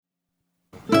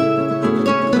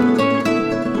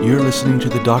You're listening to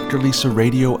the Dr. Lisa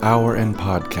Radio Hour and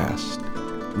Podcast,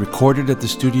 recorded at the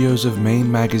studios of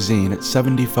Maine Magazine at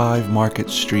 75 Market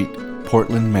Street,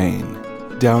 Portland, Maine.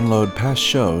 Download past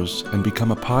shows and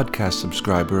become a podcast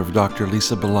subscriber of Dr.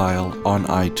 Lisa Belisle on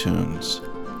iTunes.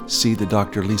 See the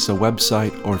Dr. Lisa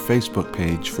website or Facebook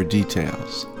page for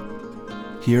details.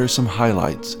 Here are some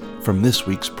highlights from this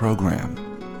week's program.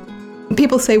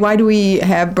 People say, why do we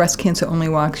have breast cancer only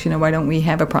walks? Why don't we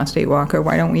have a prostate walk, or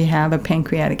why don't we have a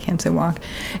pancreatic cancer walk?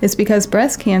 It's because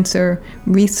breast cancer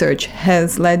research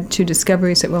has led to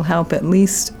discoveries that will help at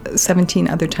least 17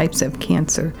 other types of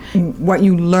cancer. What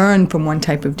you learn from one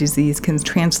type of disease can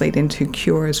translate into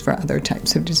cures for other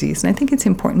types of disease. And I think it's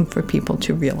important for people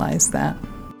to realize that.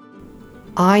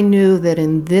 I knew that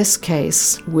in this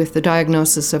case, with the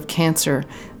diagnosis of cancer,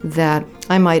 that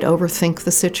I might overthink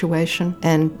the situation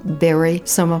and bury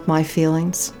some of my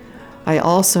feelings. I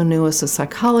also knew as a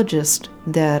psychologist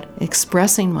that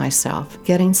expressing myself,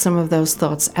 getting some of those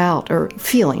thoughts out, or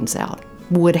feelings out,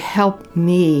 would help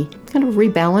me kind of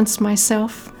rebalance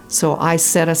myself. So I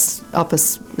set up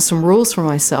some rules for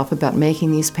myself about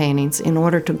making these paintings in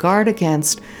order to guard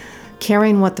against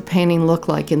caring what the painting looked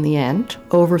like in the end,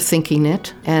 overthinking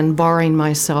it, and barring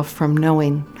myself from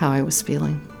knowing how I was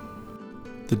feeling.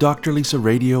 The Dr. Lisa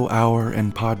Radio Hour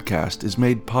and Podcast is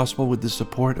made possible with the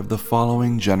support of the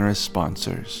following generous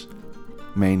sponsors: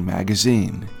 Maine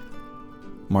Magazine,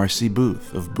 Marcy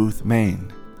Booth of Booth,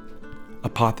 Maine,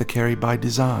 Apothecary by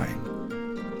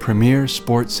Design, Premier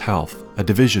Sports Health, a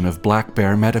division of Black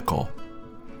Bear Medical,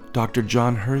 Dr.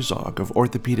 John Herzog of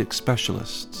Orthopedic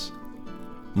Specialists,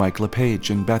 Mike LePage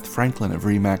and Beth Franklin of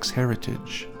Remax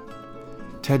Heritage,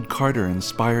 Ted Carter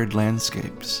Inspired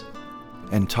Landscapes,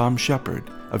 and Tom Shepard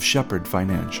of Shepard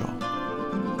Financial.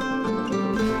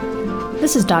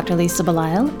 This is Dr. Lisa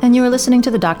Belisle, and you are listening to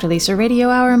the Dr. Lisa Radio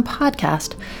Hour and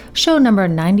Podcast, show number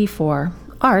 94,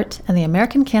 Art and the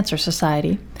American Cancer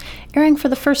Society, airing for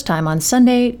the first time on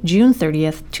Sunday, June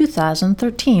 30th,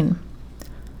 2013.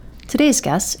 Today's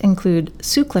guests include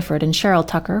Sue Clifford and Cheryl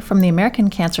Tucker from the American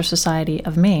Cancer Society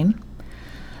of Maine,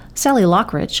 Sally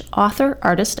Lockridge, author,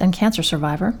 artist, and cancer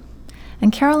survivor,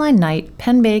 and Caroline Knight,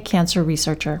 Penn Bay cancer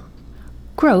researcher.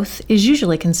 Growth is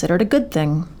usually considered a good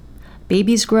thing.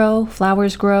 Babies grow,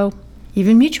 flowers grow,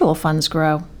 even mutual funds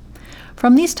grow.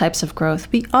 From these types of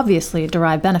growth, we obviously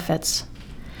derive benefits.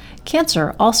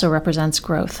 Cancer also represents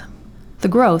growth, the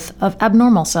growth of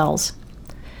abnormal cells.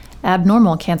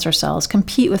 Abnormal cancer cells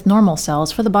compete with normal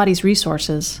cells for the body's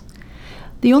resources.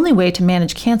 The only way to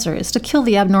manage cancer is to kill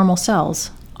the abnormal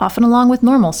cells, often along with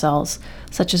normal cells,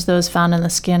 such as those found in the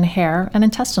skin, hair, and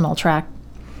intestinal tract.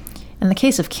 In the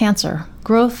case of cancer,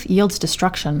 growth yields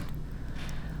destruction.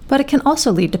 But it can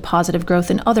also lead to positive growth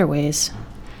in other ways.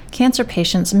 Cancer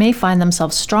patients may find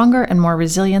themselves stronger and more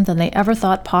resilient than they ever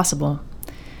thought possible.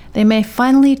 They may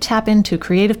finally tap into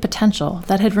creative potential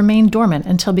that had remained dormant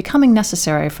until becoming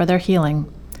necessary for their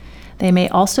healing. They may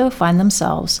also find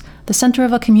themselves the center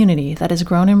of a community that has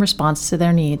grown in response to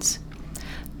their needs.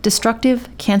 Destructive,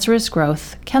 cancerous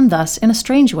growth can thus, in a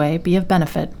strange way, be of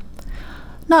benefit.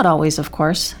 Not always, of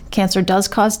course. Cancer does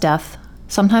cause death,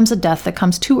 sometimes a death that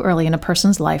comes too early in a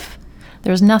person's life.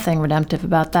 There's nothing redemptive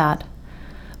about that.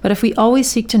 But if we always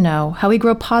seek to know how we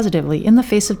grow positively in the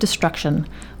face of destruction,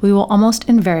 we will almost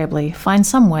invariably find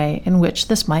some way in which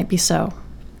this might be so.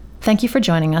 Thank you for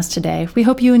joining us today. We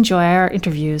hope you enjoy our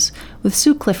interviews with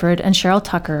Sue Clifford and Cheryl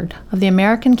Tucker of the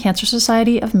American Cancer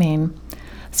Society of Maine,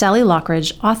 Sally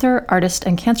Lockridge, author, artist,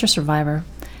 and cancer survivor,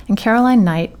 and Caroline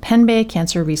Knight, Penn Bay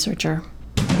cancer researcher.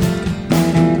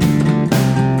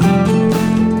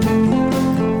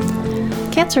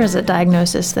 Cancer is a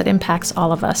diagnosis that impacts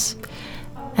all of us.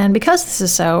 And because this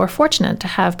is so, we're fortunate to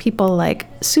have people like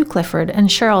Sue Clifford and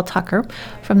Cheryl Tucker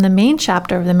from the Maine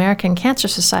chapter of the American Cancer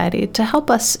Society to help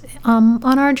us on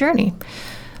our journey.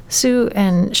 Sue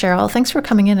and Cheryl, thanks for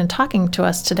coming in and talking to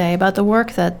us today about the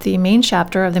work that the Maine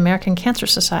chapter of the American Cancer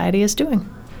Society is doing.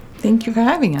 Thank you for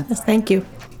having us. Yes, thank you.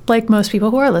 Like most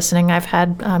people who are listening, I've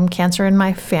had cancer in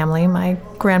my family, my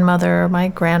grandmother, my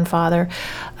grandfather,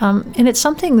 and it's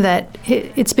something that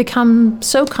it's become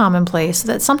so commonplace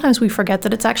that sometimes we forget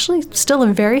that it's actually still a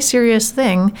very serious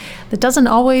thing that doesn't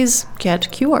always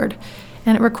get cured,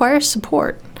 and it requires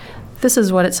support. This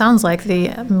is what it sounds like the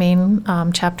Maine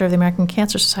chapter of the American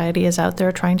Cancer Society is out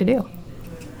there trying to do.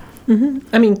 Mm-hmm.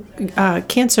 I mean,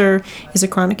 cancer is a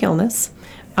chronic illness.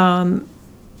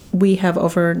 We have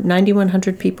over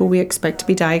 9,100 people we expect to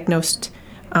be diagnosed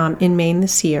in Maine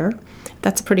this year.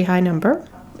 That's a pretty high number,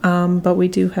 but we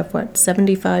do have,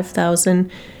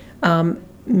 75,000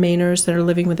 Mainers that are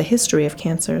living with a history of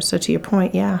cancer. So to your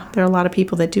point, yeah, there are a lot of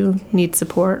people that do need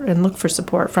support and look for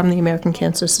support from the American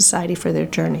Cancer Society for their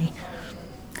journey.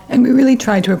 And we really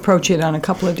try to approach it on a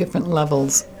couple of different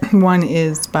levels. One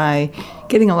is by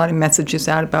getting a lot of messages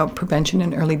out about prevention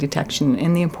and early detection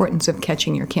and the importance of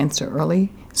catching your cancer early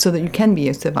so that you can be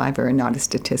a survivor and not a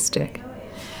statistic.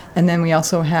 And then we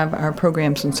also have our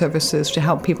programs and services to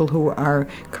help people who are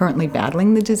currently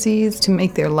battling the disease to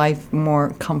make their life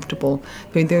more comfortable.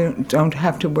 They don't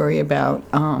have to worry about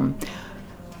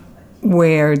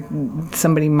where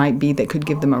somebody might be that could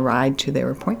give them a ride to their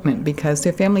appointment because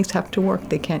their families have to work.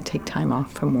 They can't take time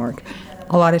off from work.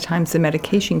 A lot of times the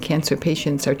medication cancer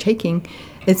patients are taking,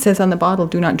 it says on the bottle,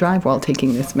 do not drive while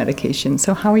taking this medication.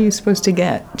 So how are you supposed to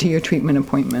get to your treatment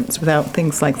appointments without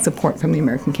things like support from the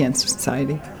American Cancer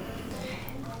Society?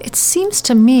 It seems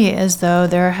to me as though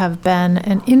there have been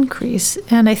an increase,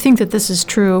 and I think that this is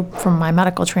true from my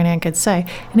medical training, I could say,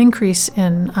 an increase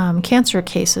in cancer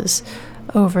cases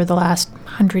over the last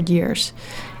 100 years.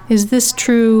 Is this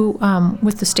true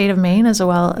with the state of Maine as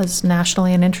well as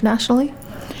nationally and internationally?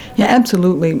 Yeah,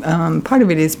 absolutely. Part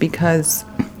of it is because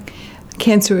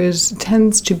cancer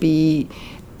tends to be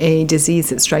a disease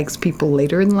that strikes people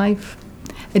later in life.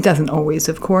 It doesn't always,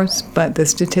 of course, but the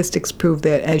statistics prove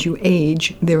that as you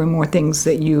age, there are more things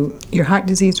that your heart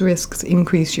disease risks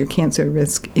increase, your cancer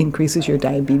risk increases, your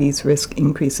diabetes risk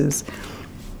increases.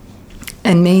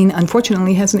 And Maine,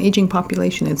 unfortunately, has an aging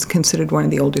population. It's considered one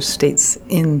of the oldest states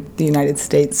in the United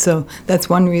States. So that's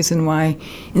one reason why,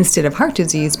 instead of heart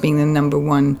disease being the number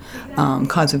one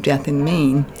cause of death in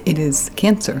Maine, it is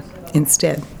cancer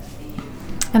instead.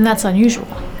 And that's unusual.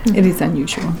 It is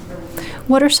unusual.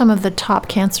 What are some of the top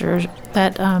cancers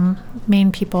that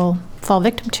Maine people fall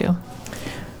victim to?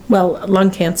 Well,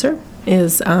 lung cancer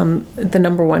is the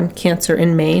number one cancer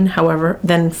in Maine. However,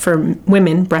 then for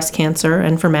women, breast cancer,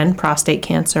 and for men, prostate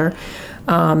cancer.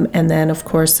 And then, of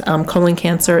course, colon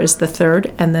cancer is the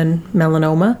third, and then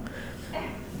melanoma.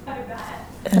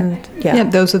 And yeah,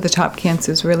 those are the top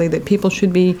cancers, really, that people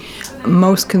should be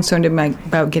most concerned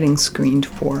about getting screened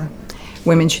for.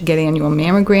 Women should get annual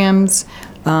mammograms.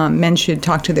 Men should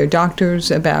talk to their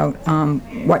doctors about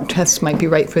what tests might be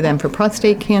right for them for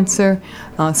prostate cancer.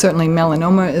 Certainly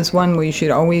melanoma is one where you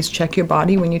should always check your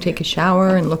body when you take a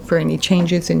shower and look for any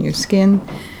changes in your skin.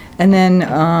 And then,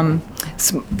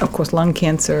 of course, lung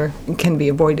cancer can be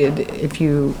avoided if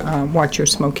you watch your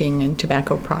smoking and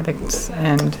tobacco products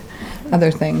and other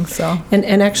things. So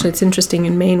and actually, it's interesting.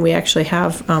 In Maine, we actually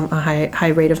have a high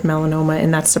rate of melanoma,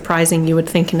 and that's surprising. You would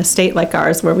think in a state like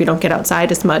ours, where we don't get outside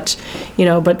as much,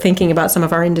 But thinking about some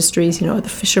of our industries, the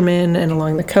fishermen and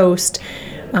along the coast,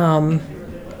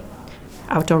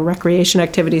 outdoor recreation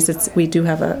activities, we do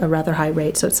have a rather high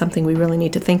rate. So it's something we really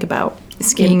need to think about.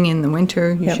 Skiing in the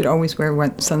winter, you should always wear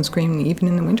sunscreen even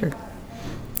in the winter.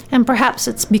 And perhaps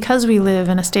it's because we live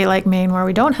in a state like Maine where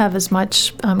we don't have as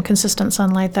much consistent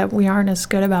sunlight that we aren't as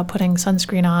good about putting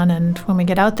sunscreen on. And when we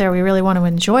get out there, we really want to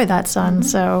enjoy that sun,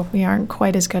 so we aren't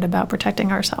quite as good about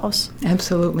protecting ourselves.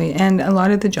 Absolutely. And a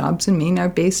lot of the jobs in Maine are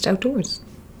based outdoors.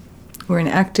 We're an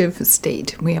active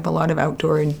state. We have a lot of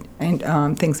outdoor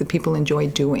and things that people enjoy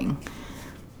doing.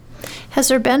 Has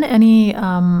there been any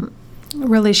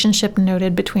relationship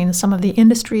noted between some of the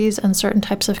industries and certain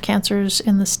types of cancers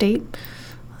in the state?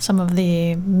 Some of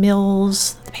the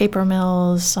mills, the paper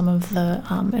mills, some of the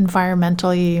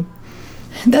environmentally...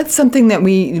 That's something that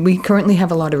we currently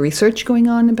have a lot of research going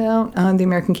on about. The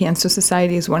American Cancer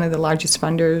Society is one of the largest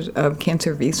funders of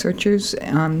cancer researchers,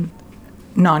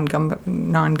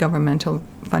 non-governmental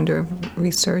funder of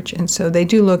research. And so they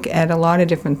do look at a lot of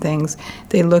different things.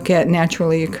 They look at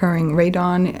naturally occurring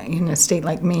radon in a state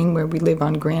like Maine where we live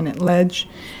on granite ledge.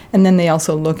 And then they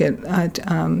also look at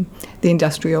the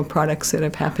industrial products that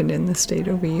have happened in the state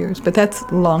over years. But that's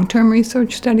long-term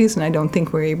research studies, and I don't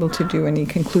think we're able to do any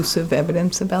conclusive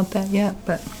evidence about that yet.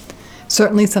 But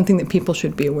certainly something that people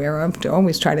should be aware of, to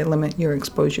always try to limit your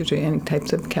exposure to any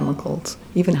types of chemicals,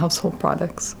 even household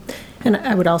products. And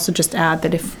I would also just add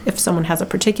that if someone has a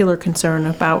particular concern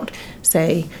about,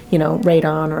 say,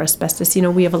 radon or asbestos,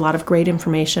 we have a lot of great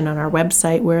information on our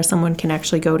website where someone can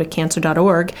actually go to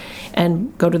cancer.org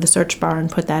and go to the search bar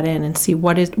and put that in and see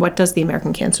what does the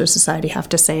American Cancer Society have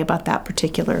to say about that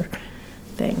particular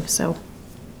thing. So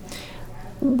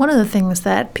one of the things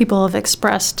that people have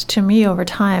expressed to me over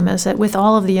time is that with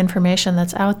all of the information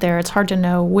that's out there, it's hard to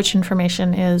know which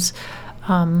information is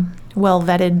well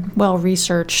vetted, well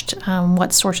researched,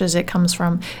 what sources it comes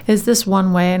from. Is this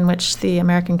one way in which the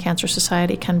American Cancer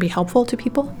Society can be helpful to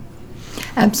people?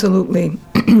 Absolutely.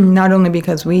 Not only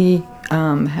because we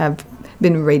have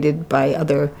been rated by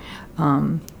other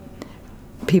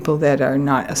people that are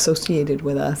not associated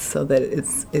with us, so that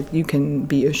you can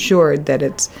be assured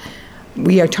that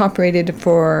we are top rated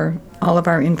for all of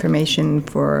our information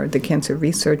for the cancer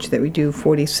research that we do.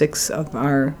 46 of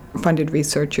our funded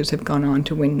researchers have gone on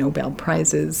to win Nobel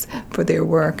Prizes for their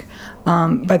work.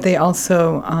 But they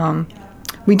also,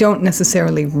 we don't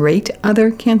necessarily rate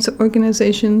other cancer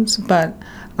organizations, but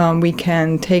we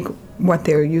can take what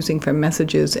they're using for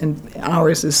messages, and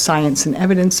ours is science and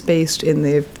evidence-based, and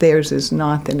if theirs is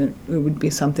not, then it would be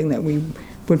something that we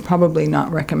would probably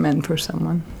not recommend for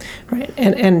someone. Right,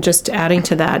 and just adding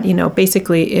to that,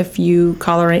 basically if you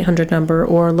call our 800 number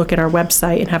or look at our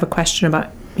website and have a question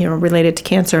about, related to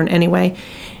cancer in any way,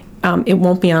 it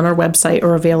won't be on our website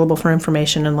or available for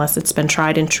information unless it's been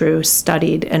tried and true,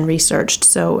 studied, and researched.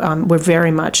 So we're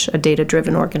very much a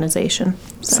data-driven organization.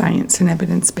 Science and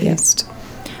evidence-based. Yeah.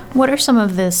 What are some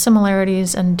of the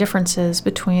similarities and differences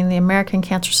between the American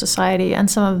Cancer Society and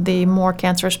some of the more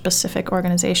cancer-specific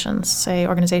organizations, say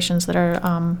organizations that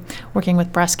are working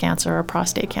with breast cancer or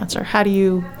prostate cancer? How do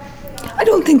you... I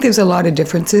don't think there's a lot of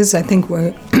differences. I think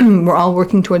we're all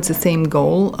working towards the same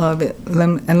goal of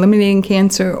eliminating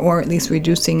cancer, or at least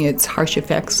reducing its harsh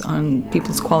effects on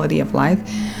people's quality of life.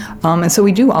 And so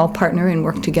we do all partner and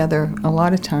work together a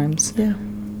lot of times. Yeah.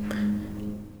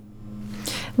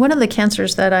 One of the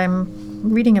cancers that I'm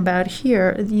reading about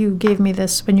here, you gave me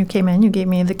this when you came in, you gave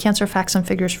me the cancer facts and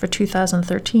figures for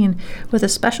 2013 with a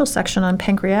special section on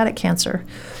pancreatic cancer.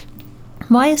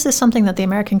 Why is this something that the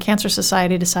American Cancer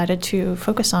Society decided to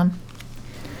focus on?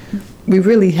 We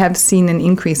really have seen an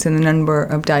increase in the number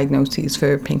of diagnoses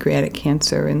for pancreatic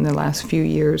cancer in the last few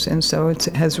years, and so it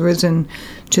has risen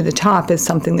to the top as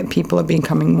something that people are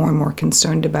becoming more and more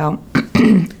concerned about.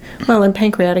 Well, and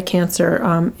pancreatic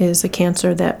cancer is a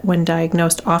cancer that, when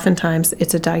diagnosed, oftentimes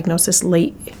it's a diagnosis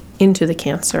late into the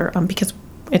cancer because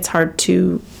it's hard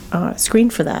to screen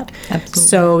for that. Absolutely.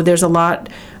 So there's a lot,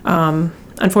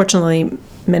 unfortunately,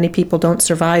 many people don't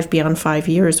survive beyond 5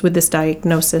 years with this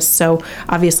diagnosis. So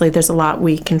obviously there's a lot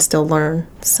we can still learn.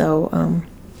 So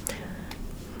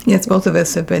yes, both of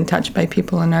us have been touched by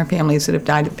people in our families that have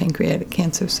died of pancreatic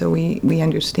cancer, so we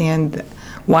understand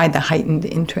why the heightened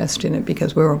interest in it,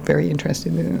 because we're very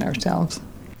interested in it ourselves.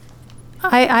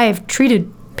 I have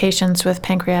treated patients with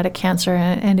pancreatic cancer,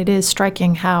 and it is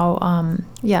striking how,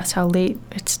 how late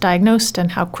it's diagnosed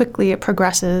and how quickly it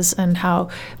progresses and how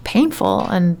painful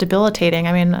and debilitating.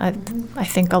 I mean, I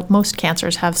think most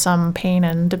cancers have some pain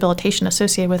and debilitation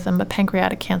associated with them, but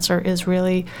pancreatic cancer is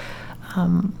really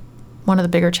one of the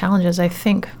bigger challenges, I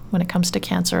think, when it comes to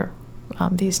cancer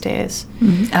these days.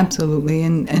 Mm-hmm. Absolutely,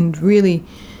 and really,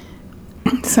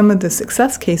 some of the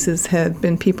success cases have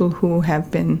been people who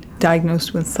have been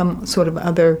diagnosed with some sort of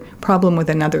other problem with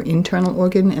another internal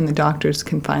organ, and the doctors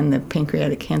can find the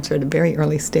pancreatic cancer at a very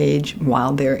early stage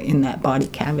while they're in that body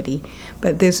cavity.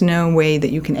 But there's no way that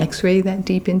you can x-ray that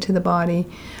deep into the body,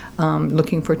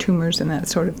 looking for tumors and that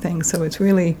sort of thing. So it's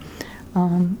really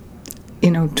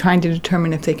trying to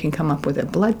determine if they can come up with a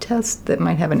blood test that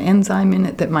might have an enzyme in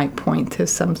it that might point to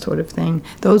some sort of thing.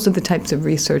 Those are the types of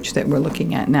research that we're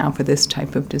looking at now for this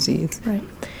type of disease. Right.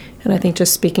 And I think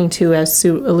just speaking to, as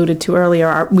Sue alluded to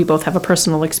earlier, we both have a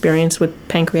personal experience with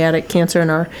pancreatic cancer in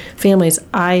our families.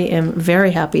 I am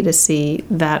very happy to see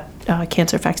that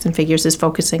Cancer Facts and Figures is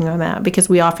focusing on that, because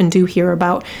we often do hear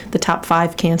about the top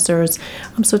 5 cancers.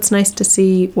 So it's nice to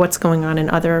see what's going on in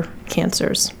other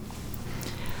cancers.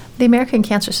 The American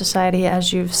Cancer Society,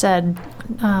 as you've said,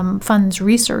 funds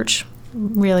research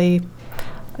really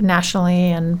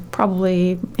nationally and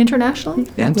probably internationally.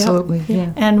 Absolutely,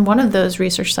 yeah. And one of those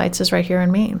research sites is right here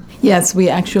in Maine. Yes, we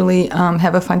actually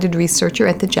have a funded researcher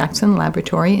at the Jackson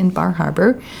Laboratory in Bar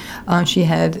Harbor. She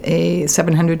had a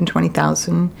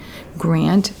 $720,000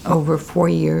 grant over 4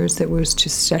 years that was to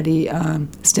study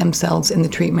stem cells in the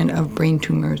treatment of brain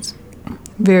tumors.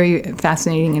 Very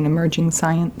fascinating and emerging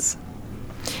science.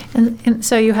 And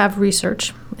so you have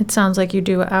research. It sounds like you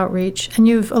do outreach. And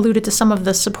you've alluded to some of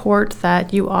the support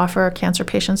that you offer cancer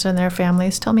patients and their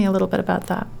families. Tell me a little bit about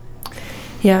that.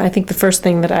 Yeah, I think the first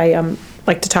thing that I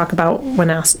like to talk about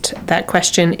when asked that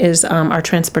question is our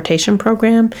transportation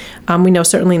program. We know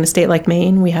certainly in a state like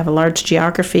Maine, we have a large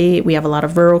geography, we have a lot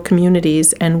of rural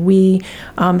communities, and we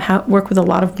work with a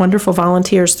lot of wonderful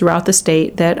volunteers throughout the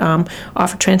state that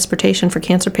offer transportation for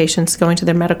cancer patients going to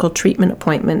their medical treatment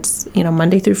appointments,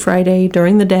 Monday through Friday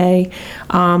during the day.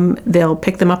 They'll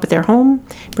pick them up at their home,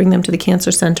 bring them to the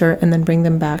cancer center, and then bring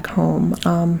them back home.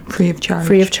 Free of charge.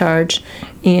 Free of charge.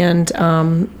 And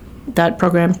that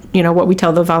program, what we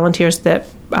tell the volunteers that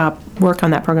work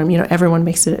on that program, everyone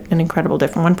makes it an incredible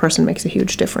difference. One person makes a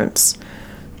huge difference.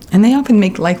 And they often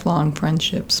make lifelong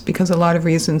friendships, because a lot of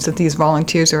reasons that these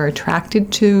volunteers are attracted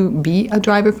to be a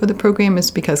driver for the program is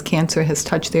because cancer has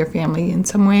touched their family in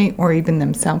some way, or even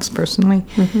themselves personally.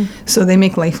 So they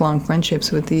make lifelong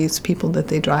friendships with these people that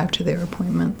they drive to their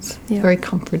appointments. Yeah. Very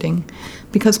comforting,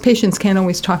 because patients can't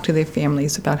always talk to their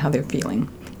families about how they're feeling.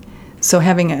 So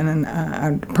having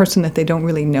a person that they don't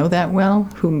really know that well,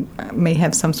 who may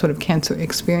have some sort of cancer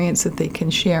experience that they can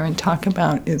share and talk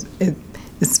about, is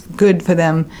good for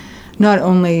them, not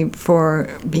only for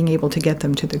being able to get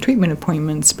them to their treatment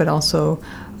appointments, but also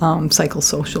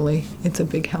psychosocially. It's a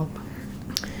big help.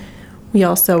 We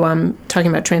also, talking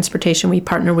about transportation, we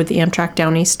partner with the Amtrak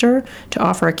Downeaster to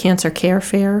offer a cancer care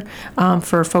fare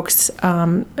for folks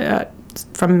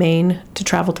from Maine to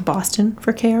travel to Boston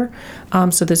for care.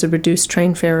 So there's a reduced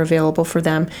train fare available for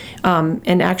them.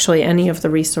 And actually, any of the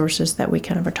resources that we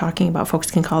kind of are talking about, folks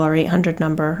can call our 800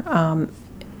 number,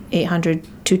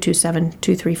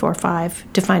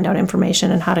 800-227-2345, to find out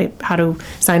information and how to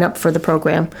sign up for the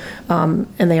program. And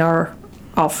they are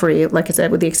all free. Like I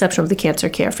said, with the exception of the cancer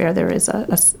care fare, there is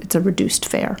it's a reduced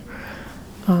fare.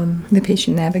 The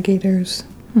patient navigators.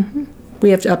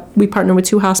 We partner with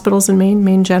 2 hospitals in Maine,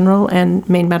 Maine General and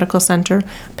Maine Medical Center.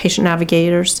 Patient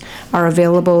navigators are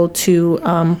available to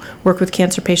work with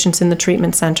cancer patients in the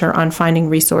treatment center on finding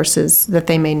resources that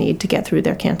they may need to get through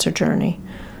their cancer journey.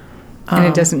 And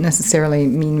it doesn't necessarily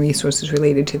mean resources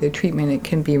related to their treatment. It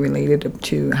can be related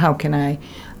to how can I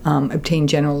obtain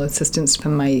general assistance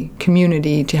from my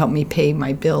community to help me pay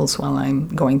my bills while I'm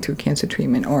going through cancer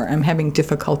treatment, or I'm having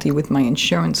difficulty with my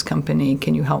insurance company.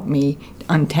 Can you help me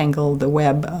untangle the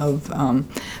web of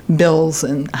bills,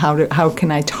 and how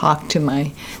can I talk to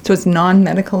my... So it's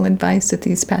non-medical advice that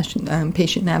these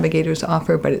patient navigators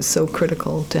offer, but it's so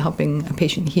critical to helping a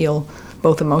patient heal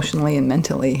both emotionally and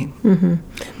mentally.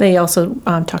 They also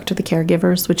talk to the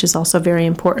caregivers, which is also very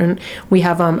important. We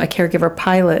have a caregiver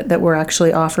pilot that we're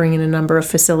actually offering in a number of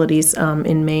facilities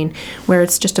in Maine, where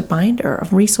it's just a binder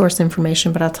of resource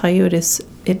information. But I'll tell you, it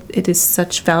is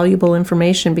such valuable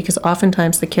information, because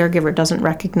oftentimes the caregiver doesn't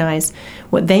recognize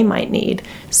what they might need.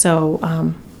 So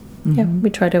yeah, we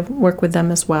try to work with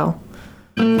them as well.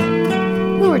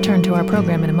 We'll return to our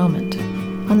program in a moment.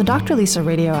 On the Dr. Lisa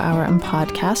Radio Hour and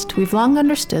podcast, we've long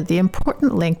understood the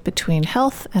important link between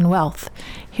health and wealth.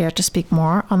 Here to speak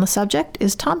more on the subject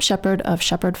is Tom Shepard of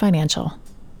Shepard Financial.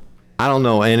 I don't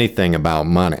know anything about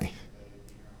money.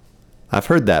 I've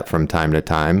heard that from time to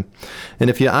time, and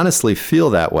if you honestly feel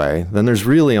that way, then there's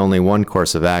really only one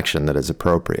course of action that is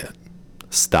appropriate.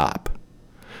 Stop.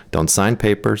 Don't sign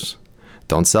papers.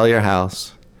 Don't sell your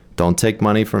house. Don't take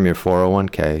money from your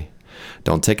 401k.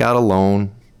 Don't take out a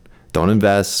loan. Don't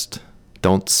invest.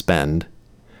 Don't spend.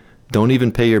 Don't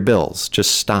even pay your bills.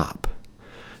 Just stop.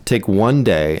 Take one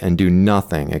day and do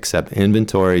nothing except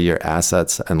inventory your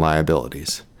assets and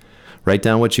liabilities. Write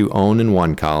down what you own in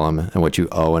one column and what you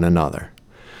owe in another.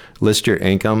 List your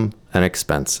income and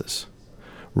expenses.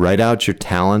 Write out your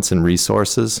talents and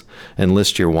resources and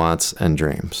list your wants and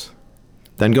dreams.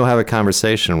 Then go have a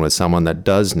conversation with someone that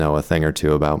does know a thing or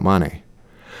two about money.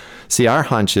 See, our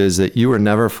hunch is that you were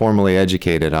never formally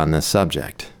educated on this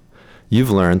subject.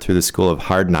 You've learned through the school of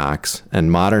hard knocks,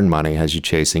 and modern money has you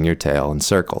chasing your tail in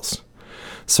circles.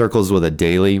 Circles with a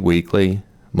daily, weekly,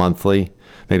 monthly,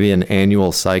 maybe an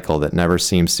annual cycle that never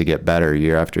seems to get better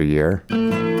year after year.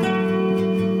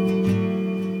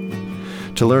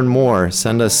 To learn more,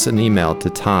 send us an email to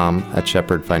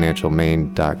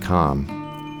tom@shepardfinancialmaine.com.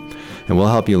 And we'll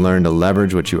help you learn to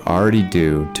leverage what you already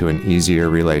do to an easier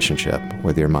relationship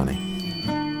with your money.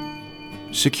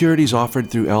 Securities offered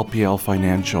through LPL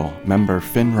Financial, member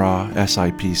FINRA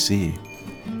SIPC.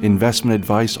 Investment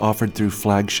advice offered through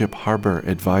Flagship Harbor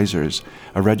Advisors,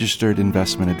 a registered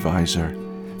investment advisor.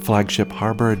 Flagship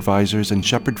Harbor Advisors and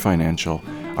Shepard Financial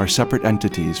are separate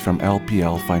entities from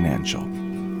LPL Financial.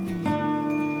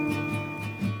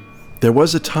 There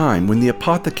was a time when the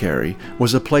apothecary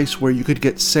was a place where you could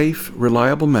get safe,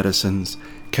 reliable medicines,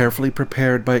 carefully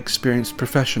prepared by experienced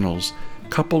professionals,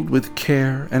 coupled with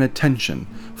care and attention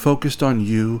focused on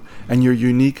you and your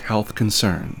unique health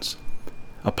concerns.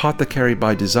 Apothecary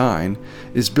by Design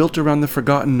is built around the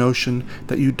forgotten notion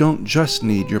that you don't just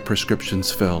need your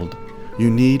prescriptions filled. You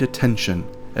need attention,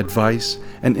 advice,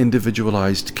 and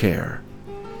individualized care.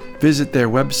 Visit their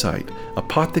website,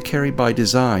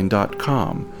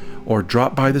 apothecarybydesign.com, or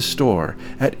drop by the store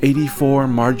at 84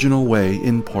 Marginal Way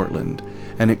in Portland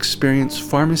and experience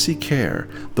pharmacy care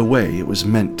the way it was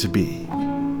meant to be.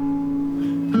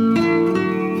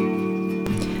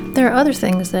 There are other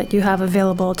things that you have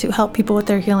available to help people with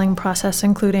their healing process,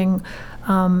 including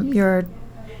your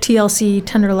TLC,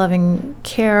 Tender Loving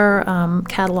Care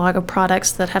catalog of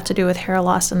products that have to do with hair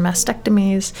loss and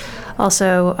mastectomies.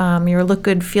 Also, your Look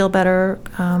Good, Feel Better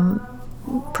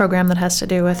program that has to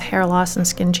do with hair loss and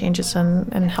skin changes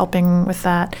and helping with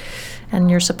that. And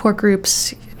your support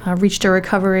groups, Reach to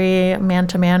Recovery, Man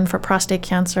to Man for prostate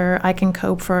cancer, I Can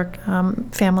Cope for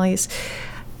families.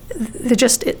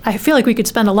 I feel like we could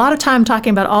spend a lot of time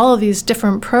talking about all of these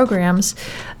different programs.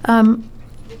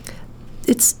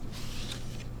 It's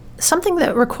something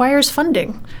that requires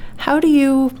funding. How do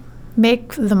you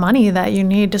make the money that you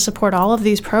need to support all of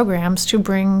these programs to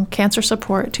bring cancer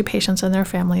support to patients and their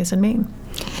families in Maine?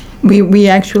 We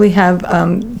actually have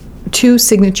 2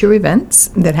 signature events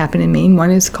that happen in Maine. One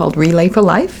is called Relay for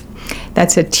Life.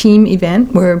 That's a team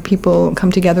event where people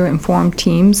come together and form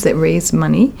teams that raise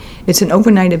money. It's an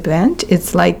overnight event.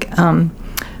 It's like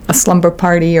a slumber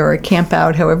party or a camp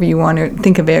out, however you want to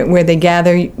think of it, where they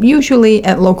gather usually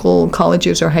at local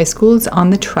colleges or high schools on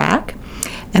the track.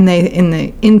 And they, in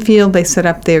the infield, they set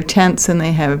up their tents and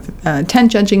they have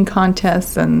tent judging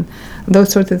contests and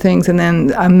those sorts of things. And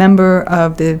then a member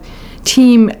of the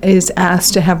team is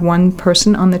asked to have one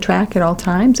person on the track at all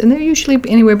times, and they're usually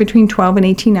anywhere between 12 and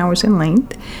 18 hours in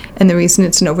length. And the reason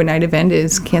it's an overnight event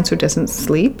is cancer doesn't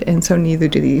sleep, and so neither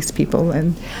do these people.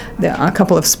 And there are a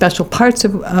couple of special parts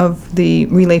of the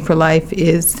Relay for Life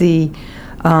is the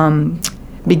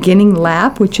beginning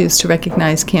lap, which is to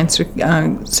recognize cancer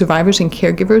survivors and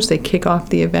caregivers. They kick off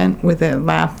the event with a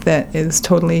lap that is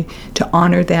totally to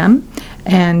honor them.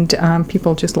 And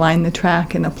people just line the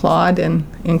track and applaud and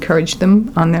encourage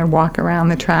them on their walk around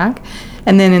the track.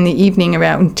 And then in the evening,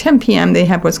 around 10 p.m., they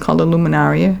have what's called a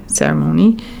luminaria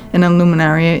ceremony. And a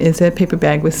luminaria is a paper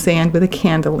bag with sand with a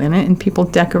candle in it, and people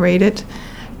decorate it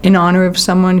in honor of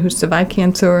someone who survived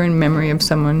cancer or in memory of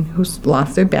someone who's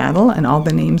lost their battle. And all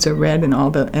the names are read,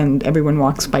 and everyone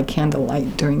walks by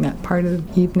candlelight during that part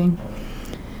of the evening.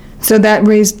 So that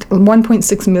raised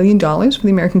 $1.6 million for the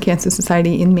American Cancer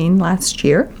Society in Maine last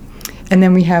year. And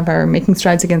then we have our Making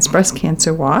Strides Against Breast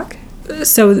Cancer walk.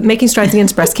 So Making Strides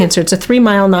Against Breast Cancer, it's a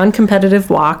 3-mile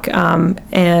non-competitive walk,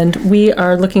 and we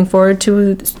are looking forward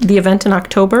to the event in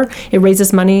October. It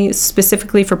raises money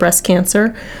specifically for breast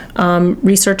cancer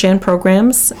research and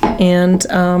programs, and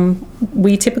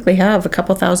we typically have a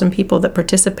couple thousand people that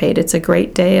participate. It's a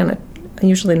great day and a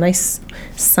usually nice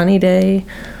sunny day.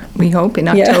 We hope in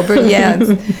October, yeah.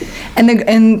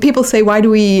 And people say, why do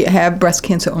we have breast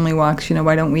cancer only walks?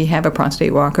 Why don't we have a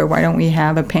prostate walk, or why don't we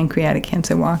have a pancreatic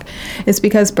cancer walk? It's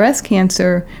because breast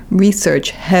cancer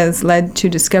research has led to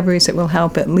discoveries that will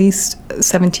help at least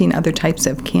 17 other types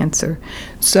of cancer.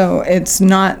 So it's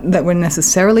not that we're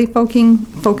necessarily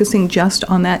focusing just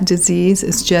on that disease.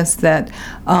 It's just that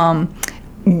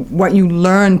what you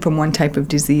learn from one type of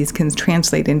disease can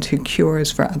translate into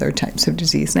cures for other types of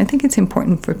disease. And I think it's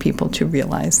important for people to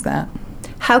realize that.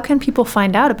 How can people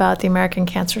find out about the American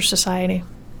Cancer Society?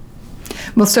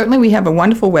 Well, certainly we have a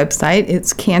wonderful website.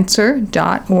 It's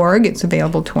cancer.org. It's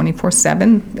available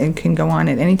 24/7. It can go on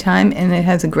at any time, and it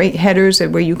has a great headers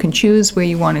where you can choose where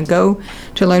you want to go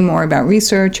to learn more about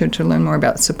research or to learn more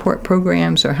about support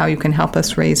programs or how you can help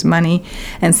us raise money.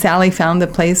 And Sally found the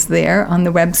place there on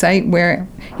the website where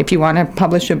if you want to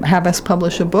have us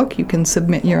publish a book, you can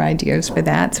submit your ideas for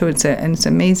that. So it's an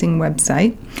amazing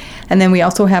website. And then we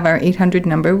also have our 800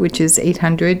 number, which is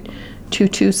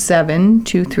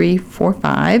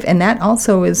 800-227-2345, and that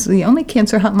also is the only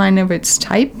cancer hotline of its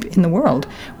type in the world,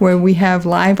 where we have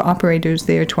live operators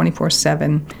there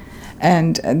 24/7.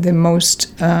 And the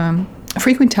most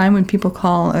frequent time when people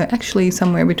call, actually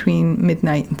somewhere between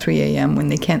midnight and 3 a.m. when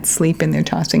they can't sleep and they're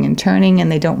tossing and turning and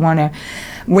they don't want to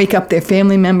wake up their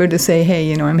family member to say,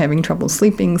 hey, I'm having trouble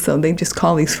sleeping, so they just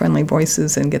call these friendly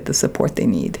voices and get the support they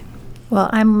need. Well,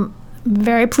 I'm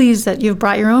very pleased that you've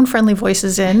brought your own friendly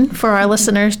voices in for our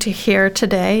listeners to hear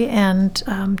today and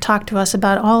talk to us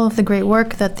about all of the great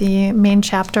work that the Maine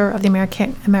chapter of the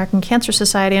American Cancer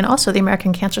Society and also the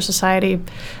American Cancer Society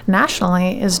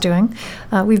nationally is doing.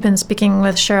 We've been speaking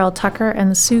with Cheryl Tucker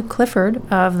and Sue Clifford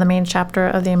of the Maine chapter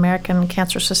of the American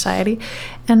Cancer Society.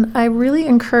 And I really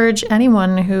encourage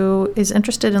anyone who is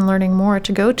interested in learning more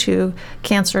to go to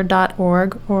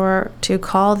cancer.org or to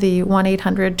call the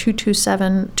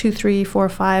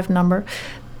 1-800-227-2345 number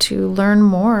to learn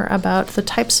more about the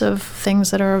types of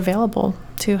things that are available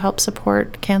to help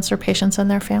support cancer patients and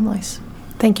their families.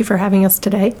 Thank you for having us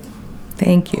today.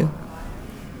 Thank you.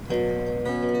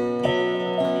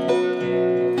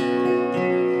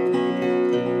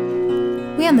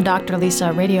 We on the Dr.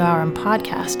 Lisa Radio Hour and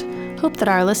Podcast hope that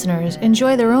our listeners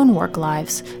enjoy their own work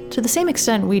lives to the same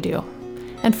extent we do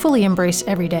and fully embrace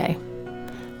every day.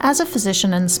 As a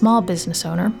physician and small business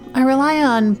owner, I rely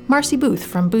on Marcy Booth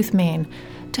from Booth, Maine,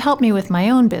 to help me with my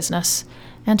own business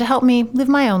and to help me live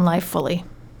my own life fully.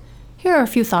 Here are a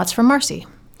few thoughts from Marcy.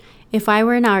 If I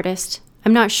were an artist,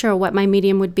 I'm not sure what my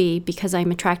medium would be because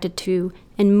I'm attracted to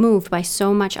and moved by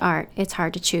so much art, it's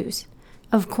hard to choose.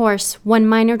 Of course, one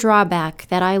minor drawback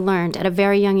that I learned at a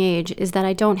very young age is that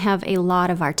I don't have a lot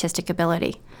of artistic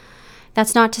ability.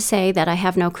 That's not to say that I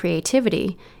have no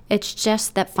creativity, it's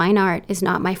just that fine art is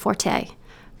not my forte.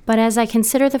 But as I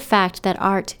consider the fact that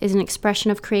art is an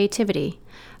expression of creativity,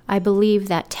 I believe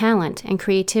that talent and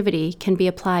creativity can be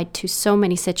applied to so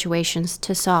many situations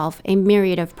to solve a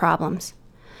myriad of problems.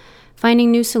 Finding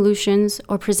new solutions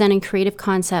or presenting creative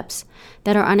concepts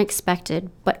that are unexpected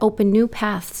but open new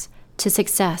paths to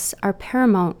success are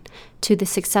paramount to the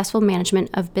successful management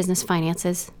of business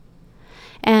finances.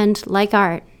 And like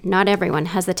art, not everyone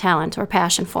has the talent or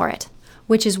passion for it,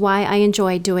 which is why I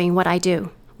enjoy doing what I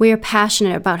do. We are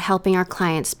passionate about helping our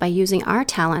clients by using our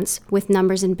talents with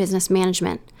numbers in business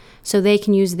management so they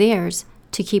can use theirs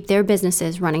to keep their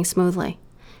businesses running smoothly.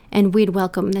 And we'd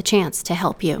welcome the chance to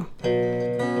help you.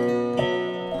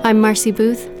 I'm Marcy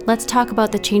Booth. Let's talk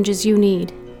about the changes you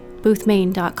need.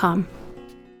 boothmaine.com.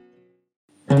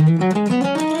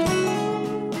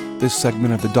 This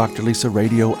segment of the Dr. Lisa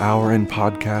Radio Hour and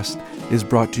Podcast is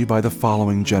brought to you by the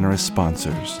following generous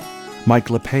sponsors. Mike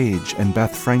LePage and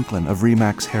Beth Franklin of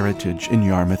RE/MAX Heritage in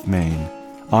Yarmouth, Maine.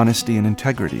 Honesty and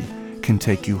integrity can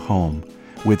take you home.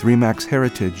 With RE/MAX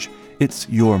Heritage, it's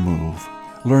your move.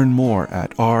 Learn more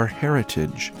at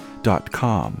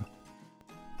rheritage.com.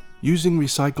 Using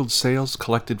recycled sails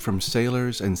collected from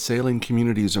sailors and sailing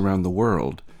communities around the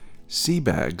world,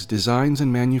 Seabags designs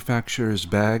and manufactures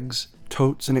bags,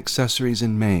 totes, and accessories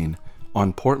in Maine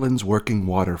on Portland's working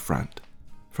waterfront.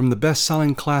 From the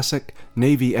best-selling classic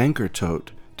Navy Anchor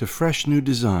Tote to fresh new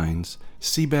designs,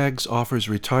 Seabags offers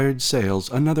retired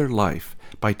sails another life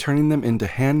by turning them into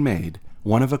handmade,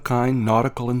 one-of-a-kind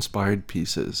nautical-inspired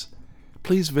pieces.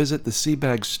 Please visit the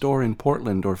Seabags store in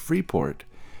Portland or Freeport,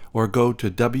 or go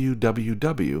to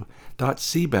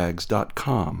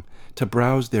www.seabags.com to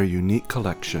browse their unique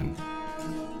collection.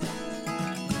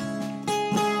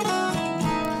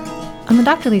 On the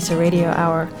Dr. Lisa Radio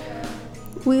Hour,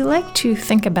 we like to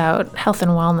think about health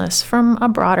and wellness from a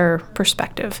broader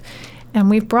perspective. And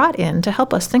we've brought in, to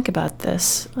help us think about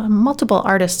this, multiple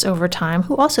artists over time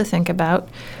who also think about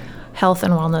health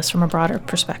and wellness from a broader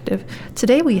perspective.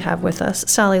 Today we have with us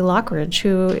Sally Lockridge,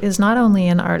 who is not only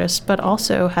an artist, but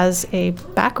also has a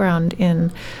background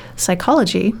in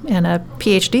psychology and a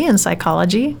PhD in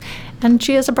psychology. And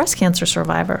she is a breast cancer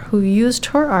survivor who used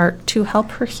her art to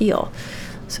help her heal.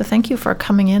 So thank you for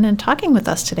coming in and talking with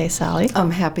us today, Sally.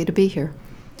 I'm happy to be here.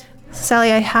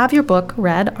 Sally, I have your book,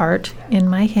 Rad Art, in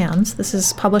my hands. This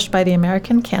is published by the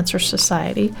American Cancer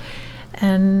Society,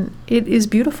 and it is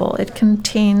beautiful. It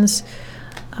contains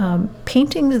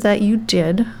paintings that you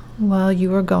did while you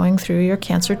were going through your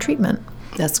cancer treatment.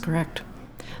 That's correct.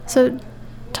 So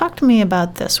talk to me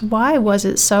about this. Why was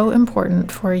it so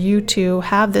important for you to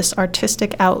have this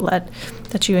artistic outlet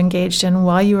that you engaged in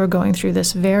while you were going through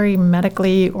this very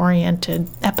medically oriented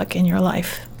epoch in your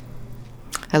life?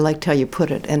 I liked how you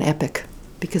put it, an epic,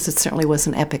 because it certainly was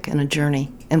an epic and a journey,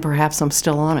 and perhaps I'm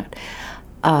still on it.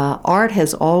 Art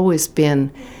has always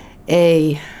been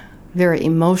a very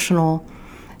emotional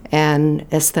and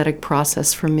aesthetic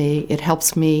process for me. It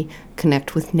helps me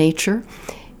connect with nature.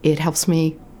 It helps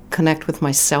me connect with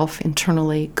myself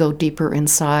internally, go deeper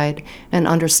inside, and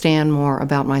understand more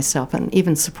about myself, and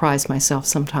even surprise myself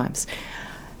sometimes.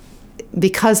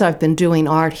 Because I've been doing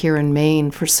art here in Maine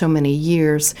for so many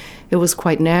years, it was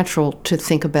quite natural to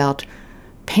think about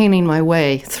painting my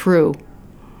way through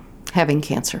having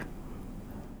cancer.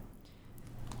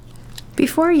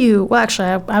 Before you, well, actually,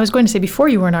 I was going to say before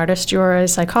you were an artist, you were a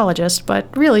psychologist, but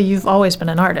really you've always been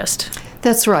an artist.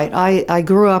 That's right. I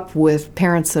grew up with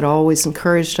parents that always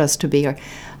encouraged us to be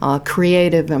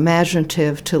creative,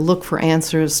 imaginative, to look for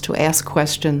answers, to ask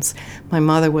questions. My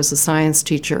mother was a science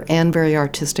teacher and very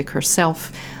artistic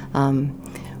herself.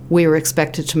 We were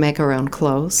expected to make our own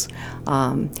clothes.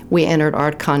 We entered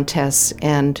art contests,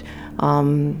 and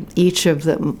each of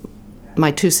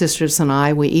my two sisters and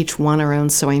I, we each won our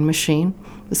own sewing machine.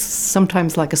 It was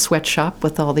sometimes like a sweatshop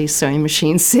with all these sewing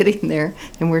machines sitting there,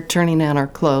 and we're turning out our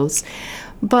clothes.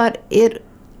 But it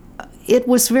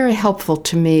was very helpful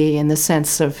to me in the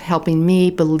sense of helping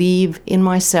me believe in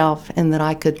myself and that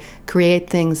I could create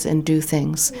things and do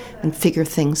things and figure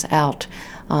things out.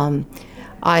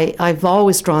 I've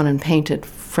always drawn and painted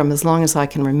from as long as I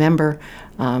can remember.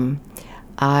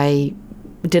 I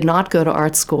did not go to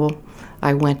art school.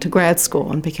 I went to grad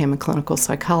school and became a clinical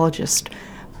psychologist.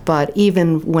 But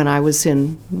even when I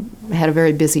had a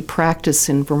very busy practice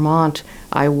in Vermont,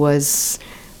 I was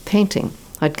painting.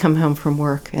 I'd come home from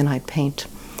work and I'd paint.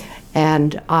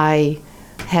 And I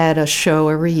had a show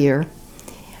every year,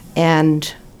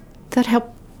 and that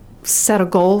helped set a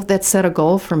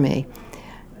goal for me.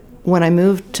 When I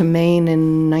moved to Maine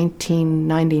in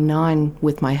 1999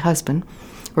 with my husband,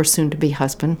 or soon-to-be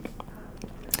husband,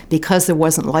 because there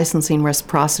wasn't licensing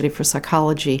reciprocity for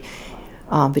psychology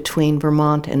between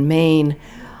Vermont and Maine,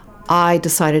 I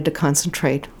decided to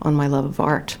concentrate on my love of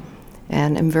art,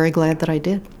 and I'm very glad that I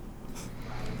did.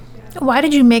 Why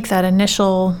did you make that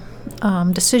initial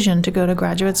decision to go to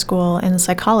graduate school in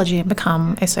psychology and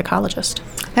become a psychologist?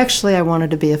 Actually, I wanted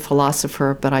to be a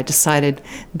philosopher, but I decided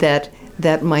that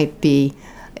might be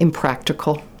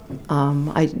impractical.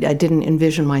 I didn't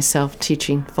envision myself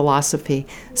teaching philosophy,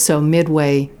 so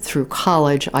midway through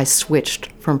college, I switched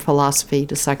from philosophy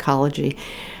to psychology.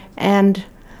 And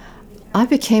I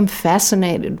became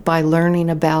fascinated by learning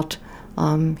about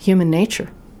human nature.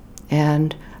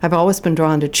 And I've always been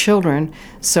drawn to children,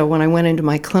 so when I went into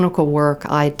my clinical work,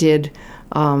 I did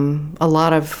a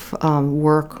lot of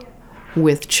work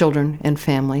with children and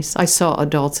families. I saw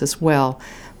adults as well,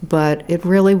 but it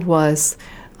really was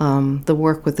the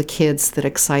work with the kids that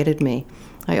excited me.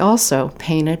 I also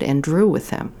painted and drew with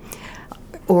them,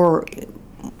 or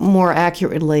more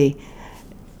accurately,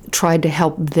 tried to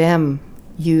help them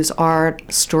use art,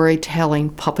 storytelling,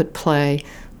 puppet play,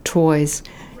 toys,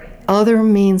 other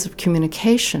means of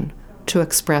communication to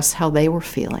express how they were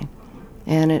feeling.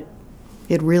 And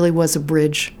it really was a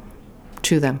bridge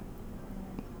to them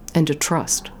and to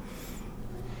trust.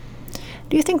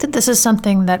 Do you think that this is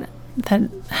something that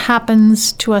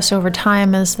happens to us over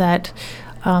time, is that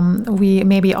we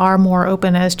maybe are more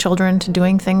open as children to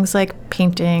doing things like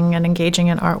painting and engaging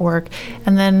in artwork,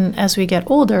 and then as we get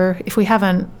older, if we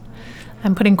haven't,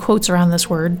 I'm putting quotes around this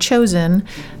word, chosen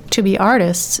to be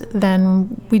artists,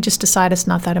 then we just decide it's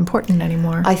not that important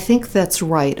anymore? I think that's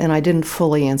right, and I didn't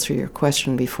fully answer your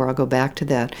question before. I'll go back to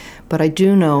that. But I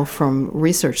do know from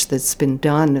research that's been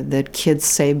done that kids,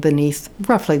 say, beneath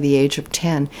roughly the age of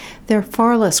 10, they're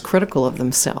far less critical of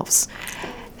themselves.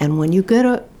 And when you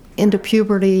get into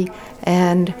puberty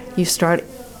and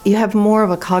you have more of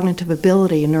a cognitive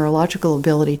ability, a neurological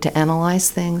ability to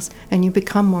analyze things, and you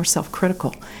become more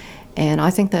self-critical. And I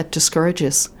think that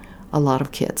discourages a lot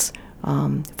of kids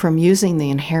from using the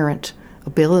inherent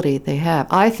ability they have.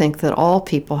 I think that all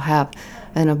people have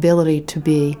an ability to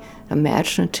be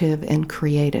imaginative and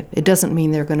creative. It doesn't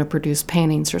mean they're going to produce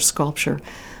paintings or sculpture,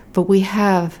 but we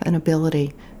have an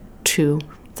ability to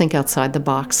think outside the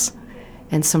box,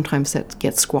 and sometimes that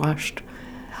gets squashed.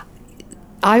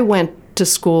 I went to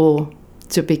school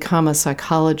to become a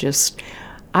psychologist,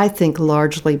 I think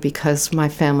largely because my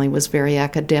family was very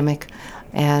academic,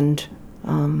 and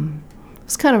it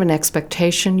was kind of an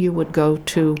expectation. You would go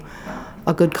to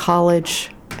a good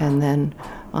college and then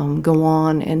go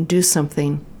on and do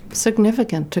something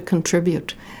significant to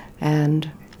contribute.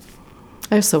 And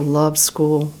I also loved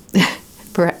school.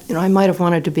 I might have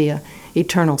wanted to be an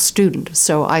eternal student,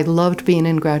 so I loved being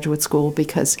in graduate school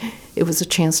because it was a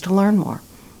chance to learn more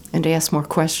and to ask more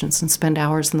questions and spend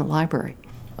hours in the library.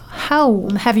 How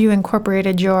have you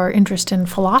incorporated your interest in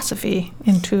philosophy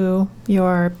into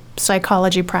your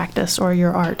psychology practice or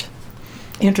your art?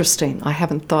 Interesting. I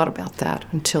haven't thought about that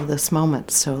until this moment,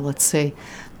 so let's see.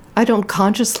 I don't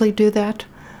consciously do that,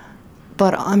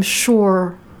 but I'm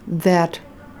sure that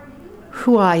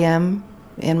who I am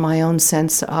in my own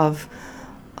sense of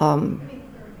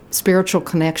spiritual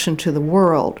connection to the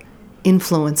world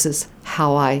influences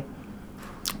how I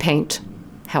paint,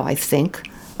 how I think,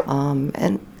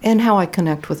 and how I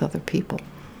connect with other people.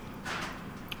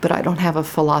 But I don't have a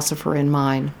philosopher in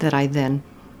mind that I then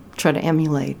try to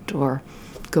emulate or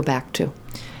go back to.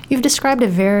 You've described a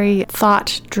very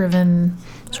thought-driven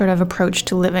sort of approach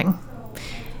to living.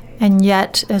 And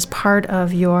yet, as part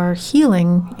of your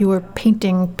healing, you were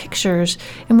painting pictures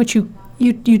in which you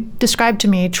described to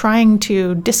me trying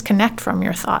to disconnect from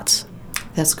your thoughts.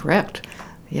 That's correct.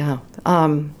 Yeah.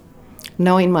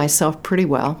 Knowing myself pretty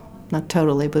well, not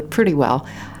totally, but pretty well,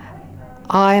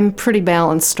 I'm pretty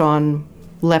balanced on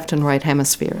left and right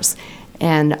hemispheres.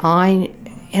 And I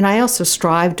also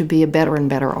strive to be a better and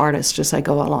better artist as I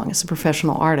go along as a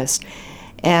professional artist.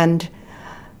 And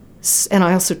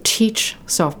I also teach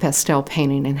soft pastel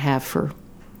painting and have for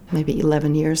maybe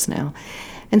 11 years now.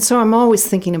 And so I'm always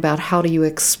thinking about how do you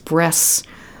express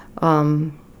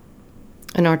an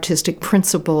artistic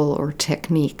principle or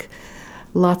technique.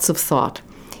 Lots of thought.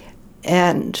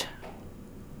 And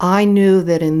I knew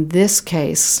that in this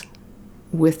case,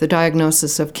 with the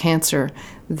diagnosis of cancer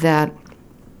that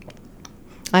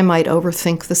I might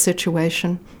overthink the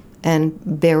situation and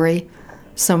bury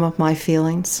some of my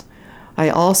feelings. I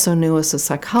also knew as a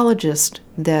psychologist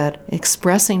that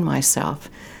expressing myself,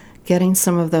 getting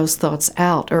some of those thoughts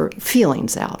out, or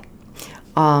feelings out,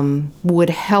 would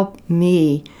help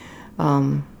me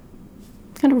kind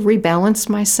of rebalance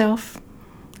myself.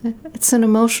 It's an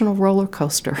emotional roller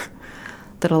coaster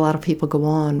that a lot of people go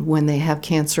on when they have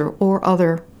cancer or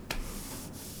other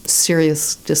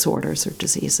serious disorders or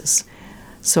diseases.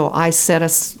 So I set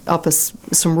up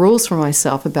some rules for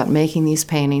myself about making these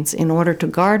paintings in order to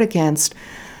guard against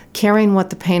caring what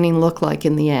the painting looked like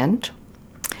in the end,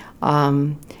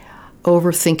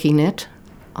 overthinking it,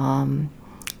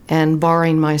 and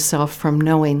barring myself from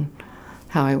knowing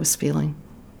how I was feeling.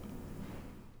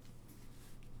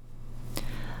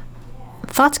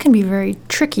 Thoughts can be very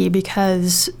tricky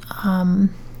because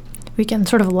we can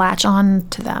sort of latch on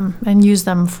to them and use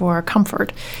them for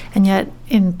comfort. And yet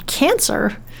in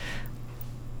cancer,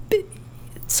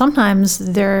 sometimes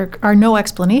there are no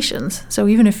explanations. So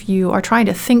even if you are trying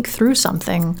to think through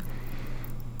something,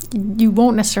 you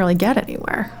won't necessarily get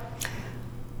anywhere.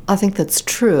 I think that's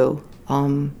true.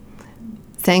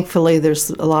 Thankfully, there's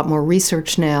a lot more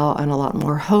research now and a lot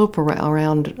more hope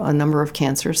around a number of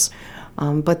cancers.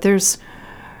 But there's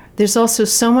also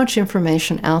so much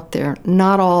information out there,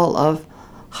 not all of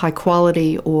high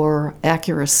quality or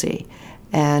accuracy.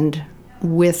 And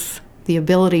with the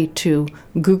ability to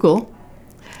Google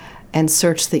and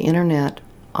search the internet,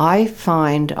 I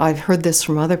find, I've heard this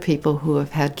from other people who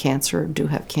have had cancer, do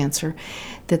have cancer,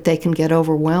 that they can get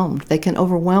overwhelmed. They can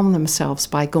overwhelm themselves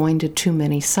by going to too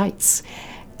many sites.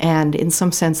 And in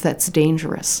some sense, that's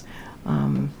dangerous.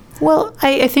 Well,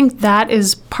 I think that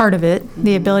is part of it,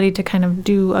 the ability to kind of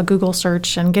do a Google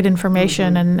search and get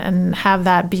information and have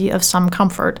that be of some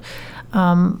comfort.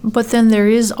 But then there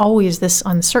is always this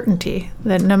uncertainty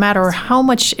that no matter how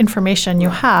much information you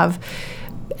have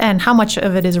and how much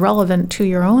of it is relevant to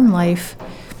your own life,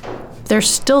 there's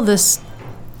still this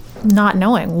not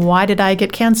knowing, why did I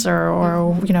get cancer,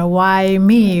 or why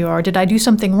me, or did I do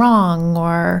something wrong,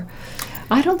 or...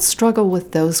 I don't struggle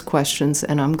with those questions,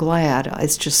 and I'm glad.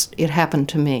 It happened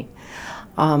to me.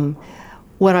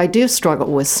 What I do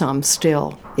struggle with some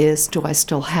still is, do I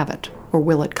still have it, or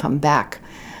will it come back?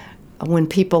 When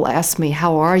people ask me,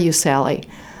 how are you, Sally?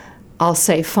 I'll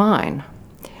say, fine.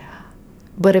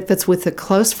 But if it's with a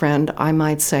close friend, I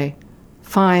might say,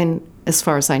 fine as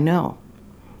far as I know.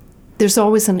 There's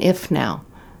always an if now.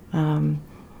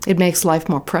 It makes life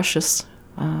more precious.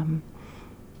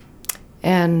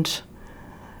 And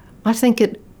I think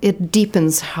it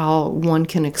deepens how one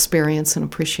can experience and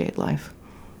appreciate life.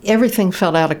 Everything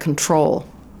felt out of control,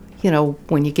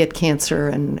 when you get cancer,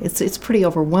 and it's pretty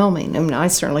overwhelming. I mean, I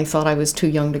certainly thought I was too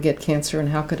young to get cancer, and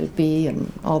how could it be,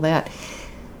 and all that.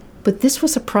 But this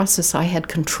was a process I had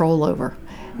control over,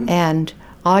 and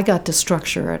I got to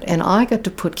structure it, and I got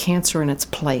to put cancer in its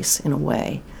place in a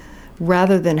way,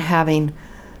 rather than having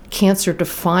cancer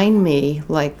define me,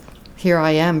 like, here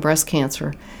I am, breast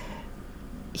cancer.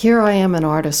 Here I am, an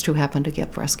artist who happened to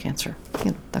get breast cancer,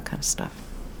 that kind of stuff.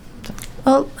 So.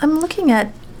 Well, I'm looking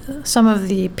at some of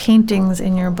the paintings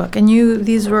in your book, and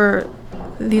these are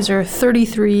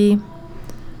 33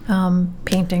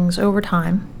 paintings over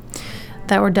time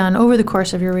that were done over the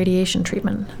course of your radiation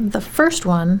treatment. The first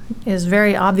one is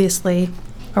very obviously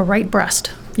a right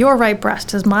breast. Your right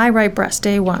breast is my right breast,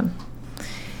 day 1.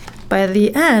 By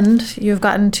the end, you've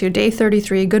gotten to day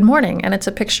 33, good morning, and it's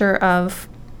a picture of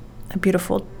a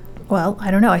beautiful, well,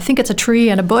 I don't know, I think it's a tree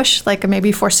and a bush, like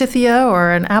maybe forsythia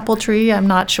or an apple tree, I'm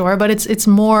not sure, but it's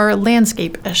more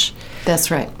landscape-ish.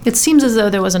 That's right. It seems as though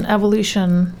there was an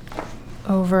evolution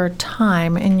over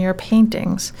time in your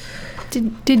paintings.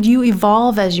 Did you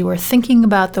evolve as you were thinking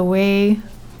about the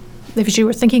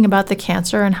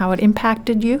cancer and how it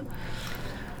impacted you?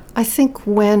 I think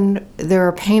when there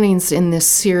are paintings in this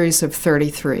series of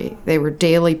 33, they were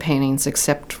daily paintings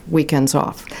except weekends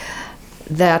off,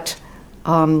 that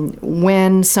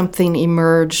when something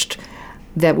emerged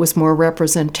that was more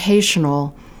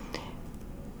representational,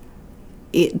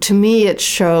 to me it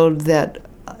showed that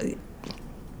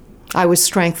I was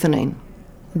strengthening,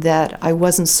 that I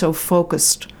wasn't so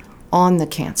focused on the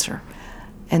cancer,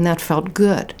 and that felt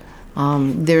good.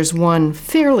 There's one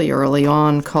fairly early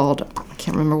on called, I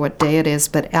can't remember what day it is,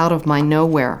 but Out of My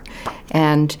Nowhere,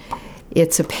 and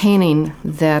it's a painting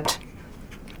that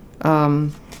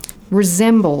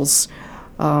resembles,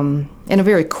 in a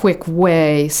very quick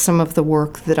way, some of the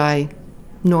work that I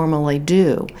normally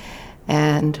do.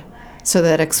 And So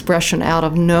that expression out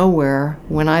of nowhere,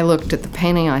 when I looked at the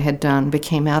painting I had done,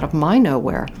 became out of my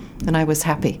nowhere, and I was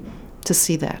happy to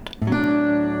see that.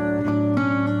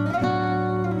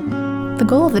 The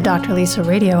goal of the Dr. Lisa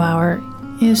Radio Hour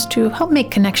is to help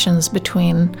make connections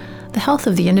between the health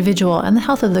of the individual and the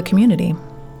health of the community.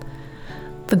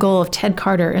 The goal of Ted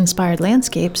Carter Inspired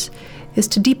Landscapes is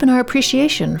to deepen our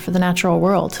appreciation for the natural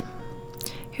world.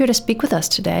 Here to speak with us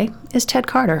today is Ted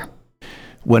Carter.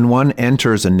 When one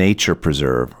enters a nature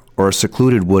preserve or a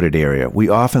secluded wooded area, we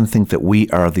often think that we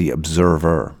are the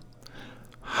observer.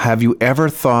 Have you ever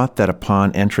thought that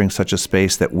upon entering such a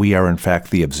space that we are in fact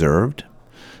the observed?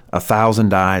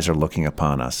 1,000 eyes are looking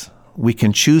upon us. We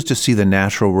can choose to see the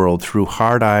natural world through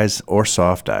hard eyes or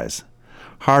soft eyes.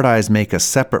 Hard eyes make us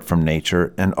separate from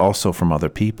nature and also from other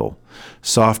people.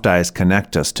 Soft eyes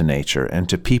connect us to nature and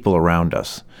to people around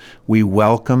us. We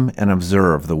welcome and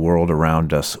observe the world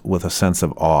around us with a sense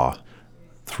of awe.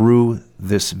 Through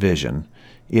this vision,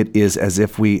 it is as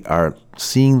if we are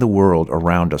seeing the world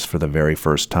around us for the very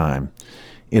first time.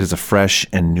 It is a fresh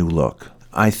and new look.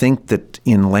 I think that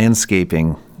in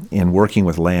landscaping, in working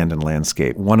with land and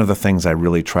landscape, one of the things I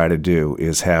really try to do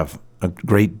is have a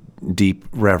great deep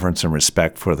reverence and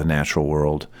respect for the natural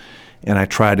world. And I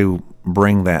try to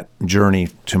bring that journey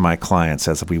to my clients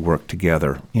as we work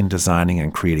together in designing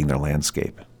and creating their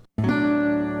landscape.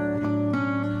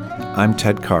 I'm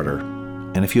Ted Carter,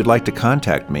 and if you'd like to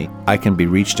contact me, I can be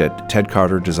reached at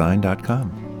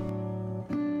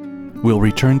tedcarterdesign.com. We'll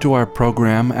return to our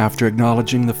program after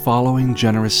acknowledging the following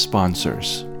generous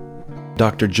sponsors.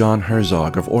 Dr. John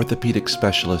Herzog of Orthopedic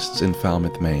Specialists in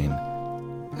Falmouth, Maine.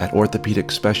 At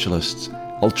Orthopedic Specialists,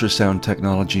 ultrasound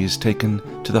technology is taken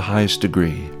to the highest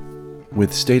degree.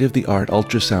 With state-of-the-art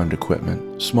ultrasound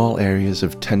equipment, small areas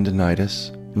of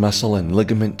tendinitis, muscle and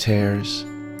ligament tears,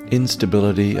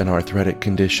 instability, and arthritic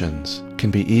conditions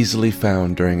can be easily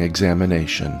found during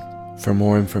examination. For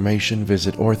more information,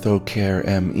 visit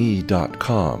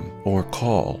orthocareme.com or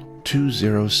call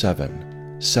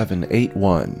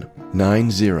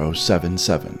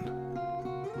 207-781-9077.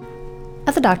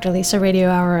 At the Dr. Lisa Radio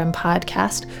Hour and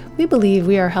Podcast, we believe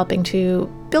we are helping to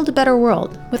build a better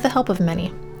world with the help of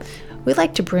many. We'd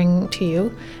like to bring to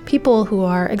you people who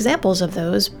are examples of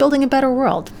those building a better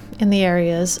world in the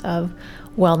areas of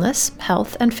wellness,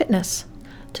 health, and fitness.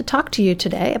 To talk to you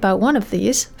today about one of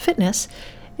these, fitness,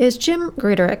 is Jim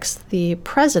Greatorex, the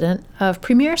president of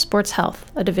Premier Sports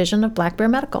Health, a division of Black Bear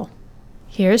Medical.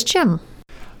 Here's Jim.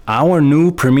 Our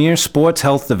new Premier Sports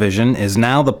Health division is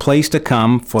now the place to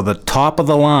come for the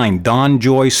top-of-the-line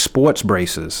DonJoy sports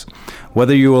braces.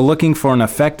 Whether you are looking for an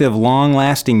effective,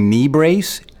 long-lasting knee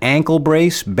brace, ankle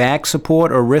brace, back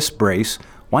support, or wrist brace,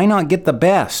 why not get the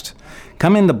best?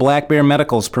 Come into Black Bear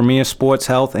Medical's Premier Sports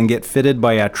Health and get fitted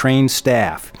by our trained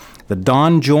staff. The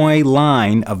DonJoy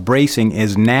line of bracing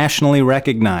is nationally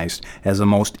recognized as the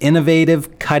most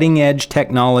innovative, cutting-edge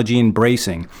technology in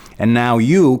bracing, and now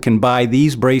you can buy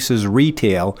these braces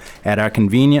retail at our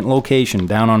convenient location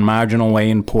down on Marginal Way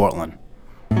in Portland.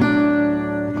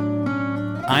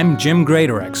 I'm Jim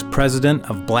Greatorex, president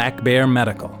of Black Bear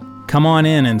Medical. Come on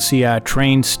in and see our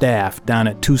trained staff down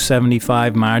at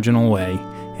 275 Marginal Way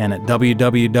and at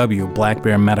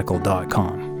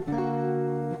www.blackbearmedical.com.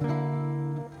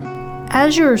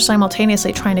 As you're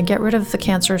simultaneously trying to get rid of the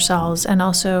cancer cells and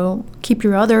also keep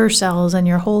your other cells and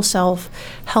your whole self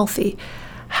healthy,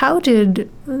 how did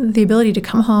the ability to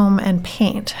come home and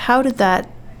paint, how did that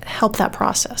help that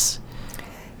process?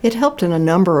 It helped in a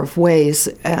number of ways,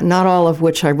 not all of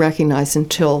which I recognized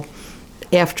until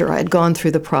after I had gone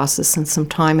through the process and some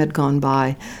time had gone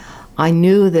by. I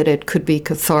knew that it could be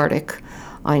cathartic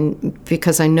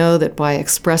because I know that by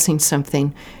expressing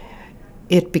something,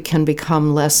 it can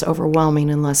become less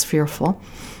overwhelming and less fearful.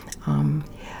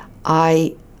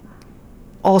 I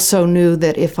also knew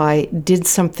that if I did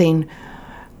something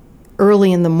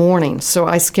early in the morning, so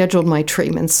I scheduled my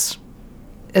treatments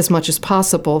as much as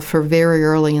possible for very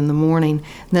early in the morning,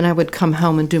 then I would come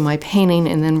home and do my painting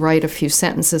and then write a few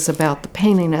sentences about the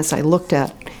painting as I looked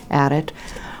at it.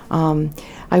 I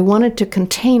wanted to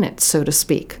contain it, so to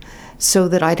speak, so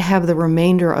that I'd have the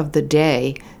remainder of the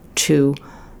day to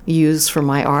use for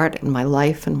my art and my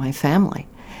life and my family.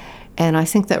 And I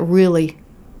think that really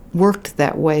worked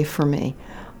that way for me.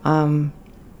 The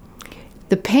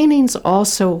paintings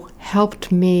also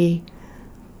helped me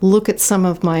look at some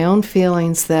of my own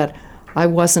feelings that I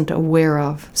wasn't aware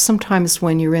of. Sometimes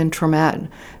when you're in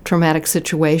traumatic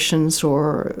situations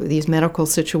or these medical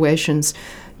situations,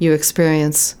 you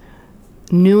experience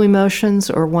new emotions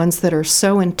or ones that are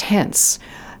so intense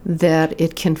that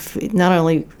it can not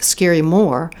only scare you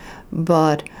more,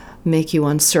 but make you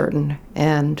uncertain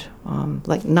and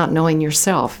like not knowing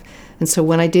yourself. And so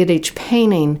when I did each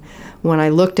painting, when I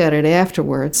looked at it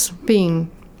afterwards,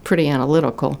 being pretty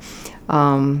analytical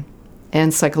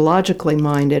and psychologically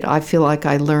minded, I feel like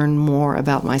I learned more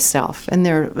about myself. And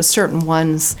there are certain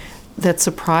ones that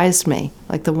surprised me,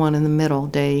 like the one in the middle,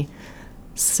 day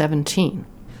 17.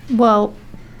 Well,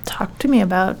 talk to me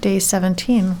about day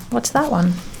 17. What's that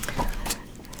one?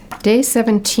 Day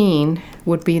 17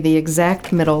 would be the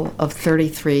exact middle of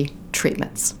 33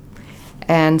 treatments.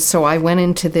 And so I went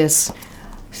into this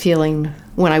feeling,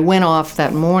 when I went off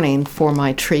that morning for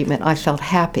my treatment, I felt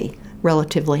happy,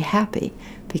 relatively happy,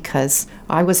 because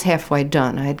I was halfway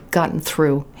done. I had gotten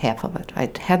through half of it.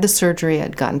 I'd had the surgery,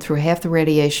 I'd gotten through half the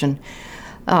radiation.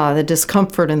 The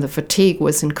discomfort and the fatigue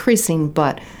was increasing,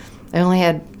 but I only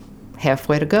had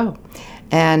halfway to go.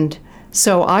 And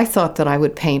so I thought that I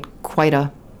would paint quite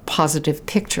a positive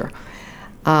picture.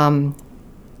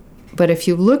 But if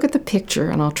you look at the picture,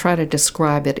 and I'll try to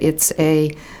describe it, it's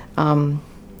a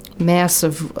mass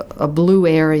of a blue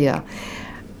area.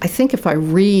 I think if I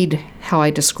read how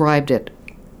I described it,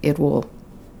 it will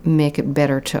make it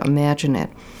better to imagine it.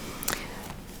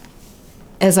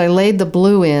 As I laid the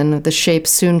blue in, the shape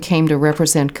soon came to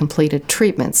represent completed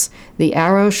treatments. The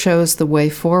arrow shows the way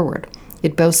forward.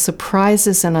 It both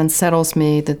surprises and unsettles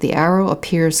me that the arrow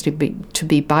appears to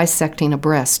be bisecting a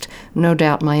breast, no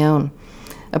doubt my own.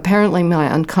 Apparently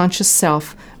my unconscious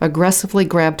self aggressively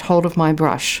grabbed hold of my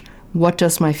brush. What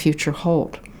does my future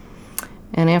hold?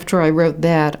 And after I wrote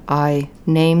that, I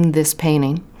named this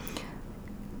painting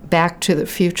Back to the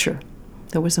Future.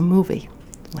 There was a movie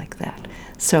like that.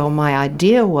 So my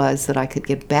idea was that I could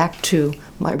get back to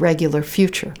my regular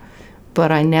future.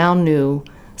 But I now knew,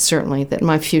 certainly, that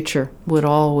my future would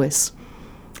always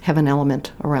have an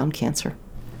element around cancer.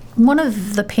 One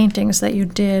of the paintings that you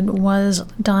did was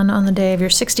done on the day of your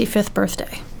 65th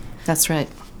birthday. That's right.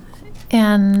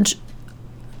 And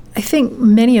I think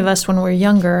many of us, when we're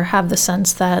younger, have the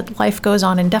sense that life goes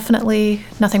on indefinitely.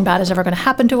 Nothing bad is ever going to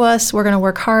happen to us. We're going to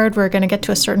work hard. We're going to get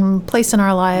to a certain place in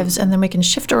our lives, and then we can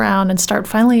shift around and start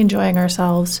finally enjoying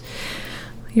ourselves.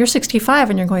 You're 65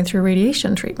 and you're going through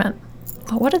radiation treatment.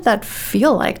 But what did that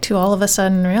feel like to all of a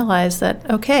sudden realize that,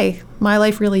 okay, my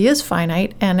life really is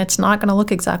finite and it's not going to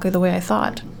look exactly the way I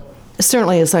thought?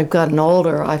 Certainly, as I've gotten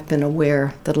older, I've been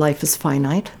aware that life is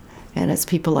finite. And as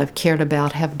people I've cared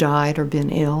about have died or been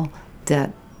ill,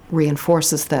 that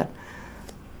reinforces that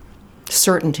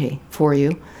certainty for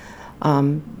you.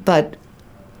 But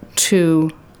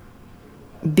to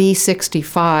be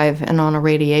 65 and on a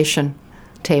radiation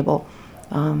table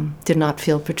did not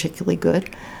feel particularly good.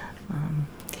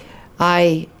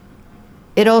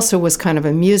 It also was kind of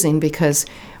amusing because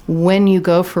when you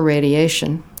go for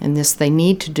radiation, and this they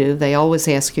need to do, they always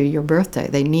ask you your birthday.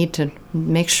 They need to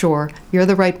make sure you're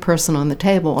the right person on the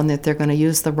table and that they're going to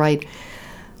use the right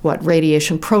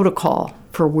radiation protocol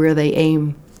for where they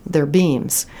aim their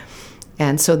beams.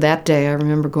 And so that day I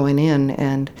remember going in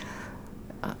and,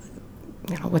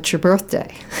 what's your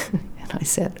birthday? And I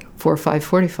said,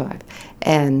 4/5/45.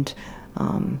 And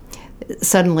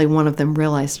suddenly one of them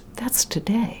realized, that's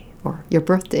today. Or your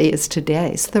birthday is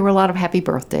today. So there were a lot of happy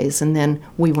birthdays, and then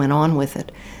we went on with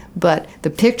it. But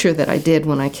the picture that I did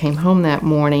when I came home that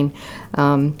morning,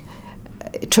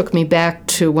 it took me back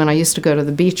to when I used to go to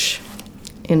the beach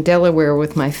in Delaware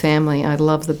with my family. I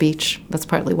love the beach. That's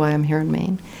partly why I'm here in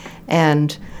Maine.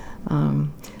 And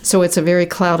so it's a very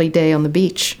cloudy day on the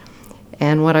beach.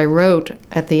 And what I wrote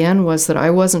at the end was that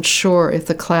I wasn't sure if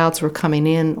the clouds were coming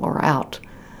in or out.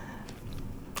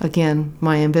 Again,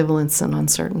 my ambivalence and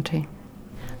uncertainty.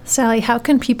 Sally, how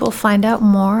can people find out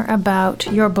more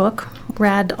about your book,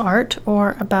 Rad Art,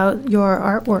 or about your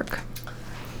artwork?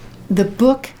 The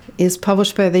book is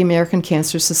published by the American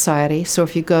Cancer Society, so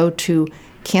if you go to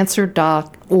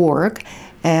cancer.org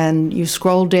and you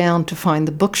scroll down to find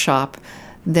the bookshop,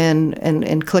 then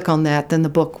and click on that, then the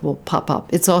book will pop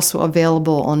up. It's also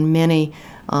available on many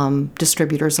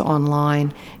distributors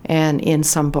online and in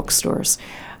some bookstores.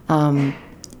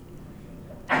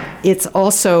 It's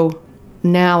also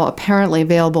now apparently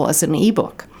available as an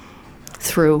ebook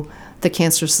through the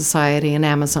Cancer Society and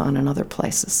Amazon and other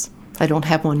places. I don't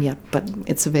have one yet, but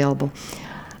it's available.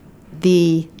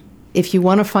 If you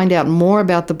want to find out more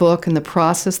about the book and the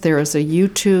process, there is a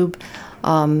YouTube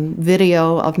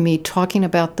video of me talking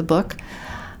about the book,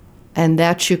 and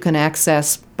that you can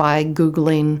access by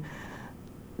Googling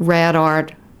Rad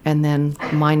Art and then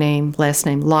my name, last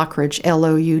name, Loughrige,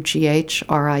 Loughdge,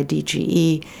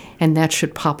 and that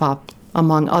should pop up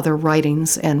among other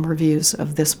writings and reviews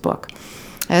of this book.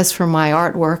 As for my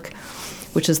artwork,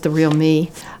 which is the real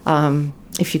me,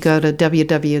 if you go to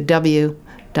www.rad.art,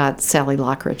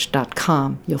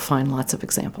 www.sallylockridge.com. You'll find lots of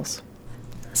examples.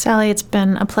 Sally, it's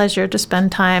been a pleasure to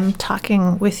spend time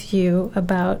talking with you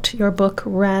about your book,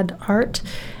 Rad Art.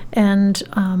 And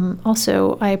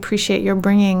also, I appreciate your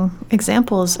bringing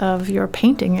examples of your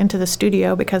painting into the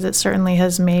studio, because it certainly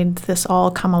has made this all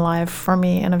come alive for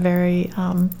me in a very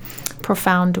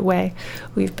profound way.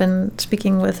 We've been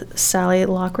speaking with Sally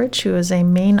Lockridge, who is a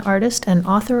Maine artist and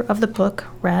author of the book,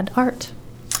 Rad Art.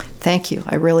 Thank you.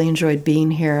 I really enjoyed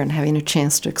being here and having a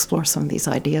chance to explore some of these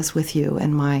ideas with you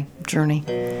and my journey.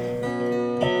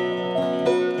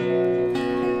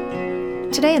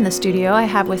 Today in the studio, I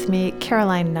have with me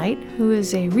Caroline Knight, who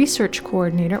is a research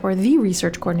coordinator, or the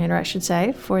research coordinator, I should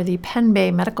say, for the Penn Bay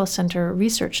Medical Center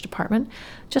Research Department,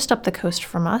 just up the coast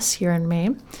from us here in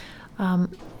Maine.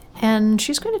 And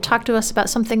she's going to talk to us about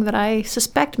something that I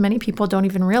suspect many people don't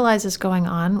even realize is going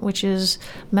on, which is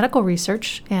medical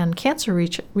research and cancer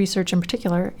research in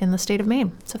particular in the state of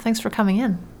Maine. So thanks for coming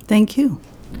in. Thank you.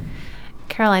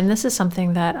 Caroline, this is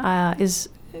something that I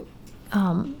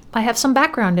have some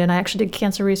background in. I actually did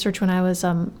cancer research when I was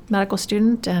a medical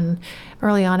student and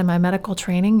early on in my medical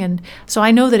training. And so I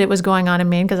know that it was going on in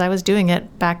Maine because I was doing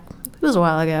it back, it was a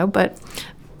while ago, but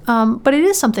it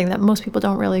is something that most people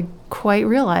don't really quite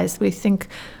realize. We think,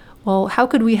 well, how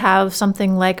could we have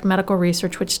something like medical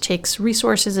research, which takes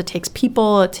resources, it takes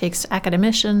people, it takes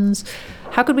academicians?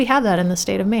 How could we have that in the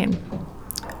state of Maine?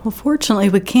 Well, fortunately,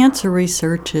 with cancer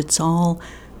research, it's all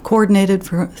coordinated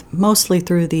mostly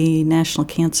through the National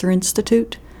Cancer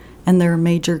Institute, and there are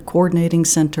major coordinating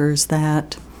centers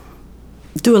that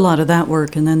do a lot of that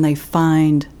work, and then they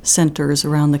find centers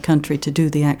around the country to do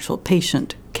the actual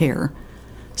patient care.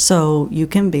 So you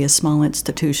can be a small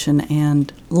institution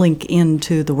and link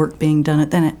into the work being done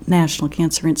at the National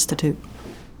Cancer Institute.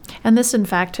 And this, in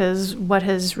fact, is what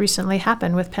has recently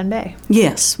happened with Penn Bay.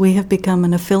 Yes, we have become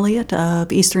an affiliate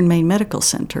of Eastern Maine Medical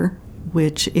Center,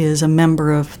 which is a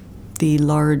member of the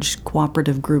large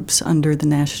cooperative groups under the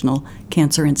National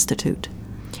Cancer Institute.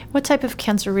 What type of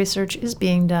cancer research is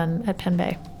being done at Penn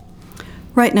Bay?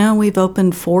 Right now, we've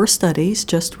opened 4 studies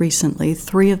just recently,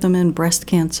 3 of them in breast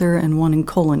cancer and 1 in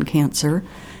colon cancer,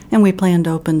 and we plan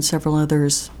to open several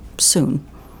others soon.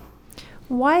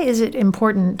 Why is it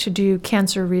important to do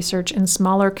cancer research in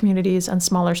smaller communities and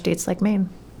smaller states like Maine?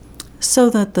 So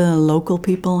that the local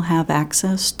people have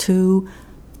access to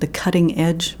the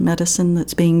cutting-edge medicine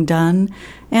that's being done,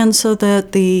 and so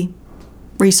that the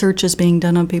research is being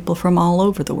done on people from all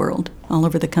over the world, all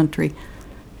over the country.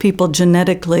 People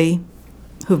genetically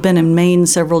who've been in Maine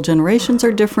several generations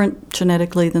are different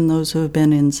genetically than those who have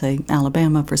been in, say,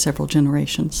 Alabama for several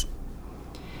generations.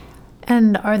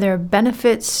 And are there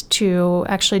benefits to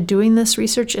actually doing this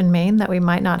research in Maine that we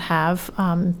might not have,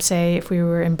 say, if we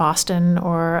were in Boston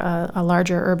or a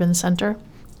larger urban center?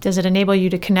 Does it enable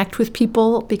you to connect with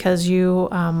people because you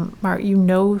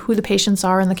know who the patients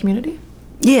are in the community?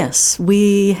 Yes,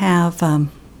 we have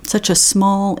such a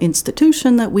small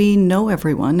institution that we know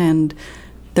everyone, and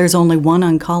there's only one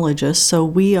oncologist, so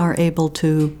we are able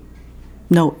to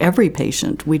know every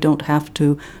patient. We don't have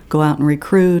to go out and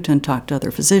recruit and talk to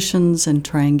other physicians and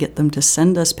try and get them to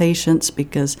send us patients,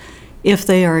 because if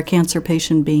they are a cancer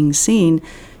patient being seen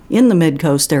in the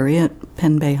Mid-Coast area at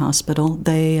Penn Bay Hospital,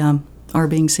 they are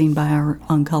being seen by our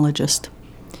oncologist.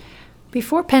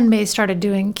 Before Penn Bay started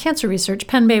doing cancer research,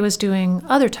 Penn Bay was doing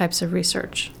other types of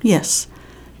research. Yes.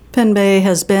 Penn Bay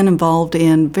has been involved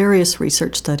in various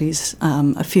research studies,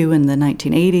 a few in the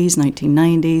 1980s,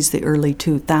 1990s, the early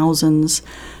 2000s,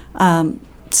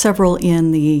 several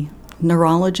in the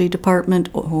neurology department,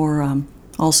 or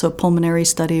also pulmonary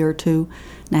study or 2,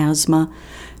 asthma.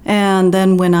 And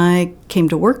then when I came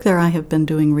to work there, I have been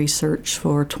doing research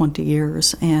for 20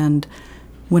 years. And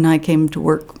when I came to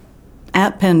work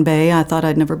at Penn Bay, I thought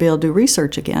I'd never be able to do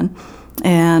research again,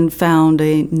 and found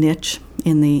a niche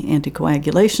in the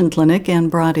anticoagulation clinic and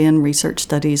brought in research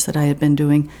studies that I had been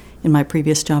doing in my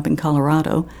previous job in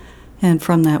Colorado. And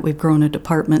from that, we've grown a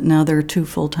department. Now there are 2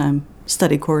 full-time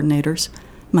study coordinators,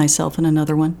 myself and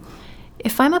another one.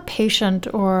 If I'm a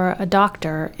patient or a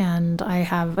doctor and I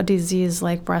have a disease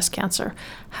like breast cancer,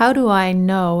 how do I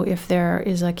know if there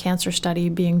is a cancer study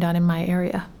being done in my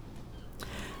area?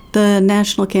 The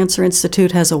National Cancer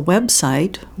Institute has a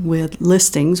website with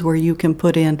listings where you can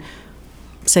put in,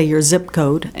 say, your zip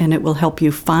code, and it will help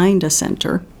you find a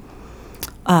center,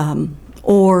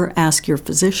 or ask your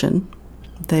physician.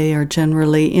 They are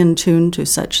generally in tune to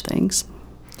such things.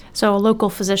 So a local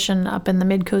physician up in the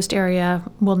Mid-Coast area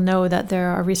will know that there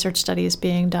are research studies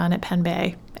being done at Penn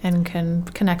Bay and can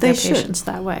connect their patients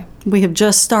that way. We have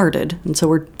just started, and so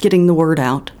we're getting the word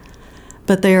out.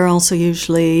 But they are also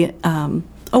usually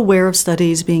aware of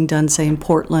studies being done, say, in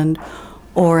Portland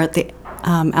or at the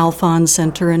Alphons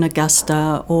Center in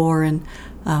Augusta or in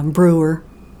Brewer.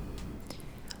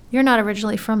 You're not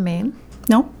originally from Maine.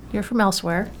 No. You're from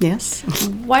elsewhere. Yes.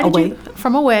 Why did Away. you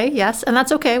from away? Yes, and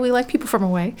that's okay. We like people from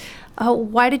away.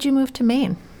 Why did you move to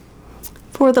Maine?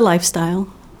 For the lifestyle.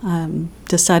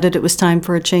 Decided it was time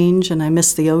for a change, and I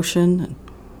missed the ocean and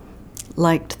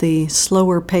liked the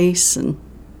slower pace and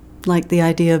liked the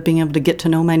idea of being able to get to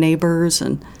know my neighbors.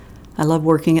 And I love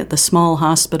working at the small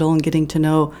hospital and getting to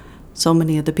know so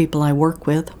many of the people I work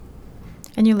with.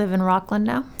 And you live in Rockland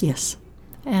now? Yes.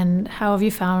 And how have you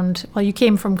found, well, you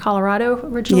came from Colorado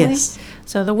originally? Yes.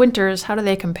 So the winters, how do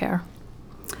they compare?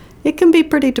 It can be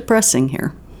pretty depressing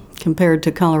here compared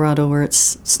to Colorado where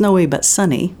it's snowy but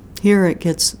sunny. Here it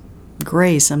gets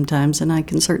gray sometimes, and I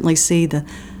can certainly see the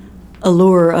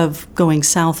allure of going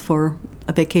south for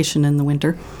a vacation in the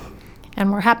winter.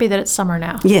 And we're happy that it's summer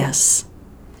now. Yes.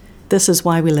 This is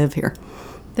why we live here.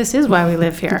 This is why we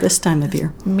live here. This time of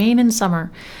year. Maine in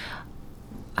summer.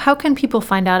 How can people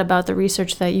find out about the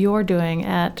research that you're doing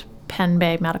at Penn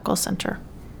Bay Medical Center?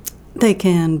 They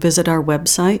can visit our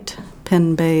website,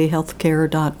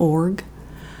 pennbayhealthcare.org.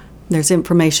 There's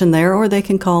information there, or they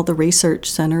can call the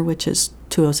Research Center, which is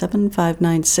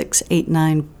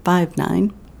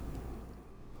 207-596-8959.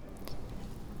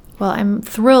 Well, I'm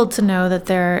thrilled to know that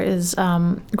there is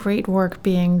great work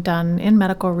being done in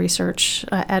medical research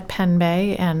at Penn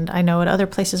Bay, and I know at other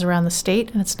places around the state,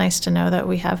 and it's nice to know that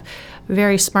we have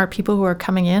very smart people who are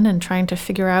coming in and trying to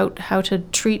figure out how to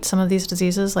treat some of these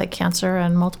diseases like cancer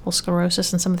and multiple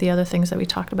sclerosis and some of the other things that we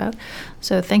talked about.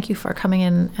 So thank you for coming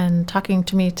in and talking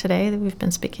to me today. We've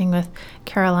been speaking with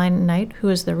Caroline Knight, who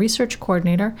is the research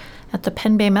coordinator at the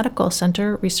Penn Bay Medical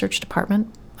Center Research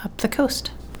Department up the coast.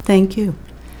 Thank you.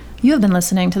 You have been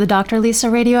listening to the Dr. Lisa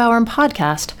Radio Hour and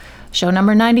Podcast, show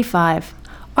number 95,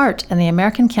 Art and the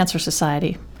American Cancer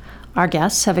Society. Our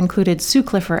guests have included Sue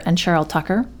Clifford and Cheryl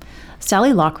Tucker, Sally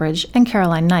Lockridge, and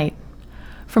Caroline Knight.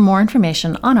 For more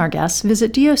information on our guests,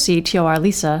 visit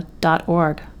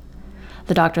doctorlisa.org.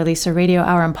 The Dr. Lisa Radio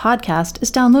Hour and Podcast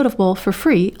is downloadable for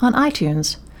free on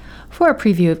iTunes. For a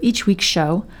preview of each week's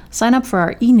show, sign up for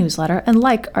our e-newsletter and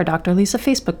like our Dr. Lisa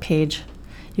Facebook page.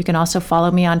 You can also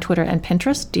follow me on Twitter and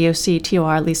Pinterest,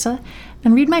 DOCTORLisa,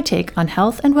 and read my take on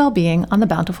health and well-being on the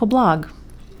Bountiful blog.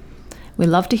 We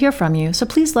love to hear from you, so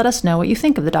please let us know what you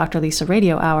think of the Dr. Lisa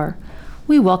Radio Hour.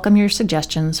 We welcome your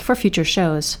suggestions for future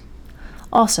shows.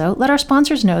 Also, let our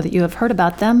sponsors know that you have heard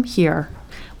about them here.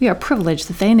 We are privileged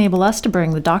that they enable us to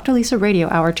bring the Dr. Lisa Radio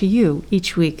Hour to you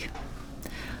each week.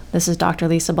 This is Dr.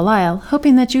 Lisa Belisle,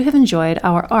 hoping that you have enjoyed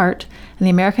our Art and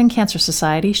the American Cancer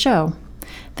Society show.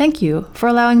 Thank you for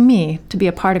allowing me to be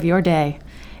a part of your day.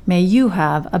 May you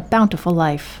have a bountiful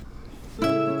life.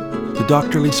 The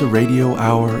Dr. Lisa Radio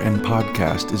Hour and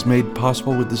Podcast is made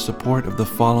possible with the support of the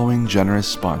following generous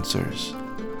sponsors: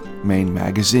 Maine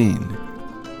Magazine,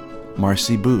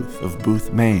 Marcy Booth of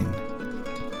Booth, Maine,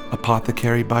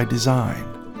 Apothecary by Design,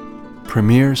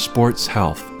 Premier Sports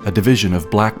Health, a division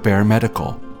of Black Bear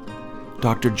Medical,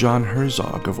 Dr. John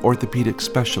Herzog of Orthopedic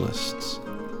Specialists,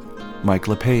 Mike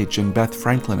LePage and Beth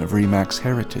Franklin of Remax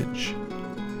Heritage,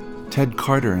 Ted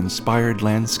Carter Inspired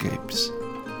Landscapes,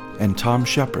 and Tom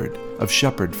Shepard of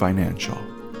Shepard Financial.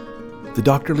 The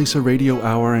Dr. Lisa Radio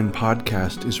Hour and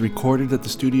Podcast is recorded at the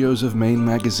studios of Maine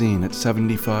Magazine at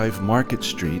 75 Market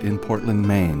Street in Portland,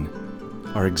 Maine.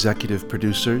 Our executive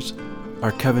producers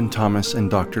are Kevin Thomas and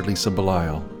Dr. Lisa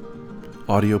Belisle.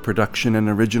 Audio production and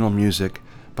original music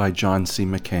by John C.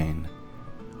 McCain.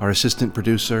 Our assistant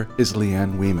producer is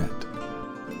Leanne Ouimet.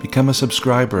 Become a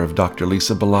subscriber of Dr.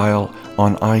 Lisa Belisle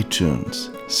on iTunes.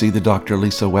 See the Dr.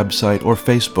 Lisa website or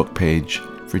Facebook page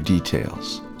for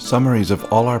details. Summaries of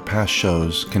all our past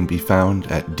shows can be found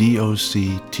at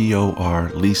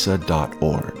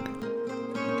doctorlisa.org.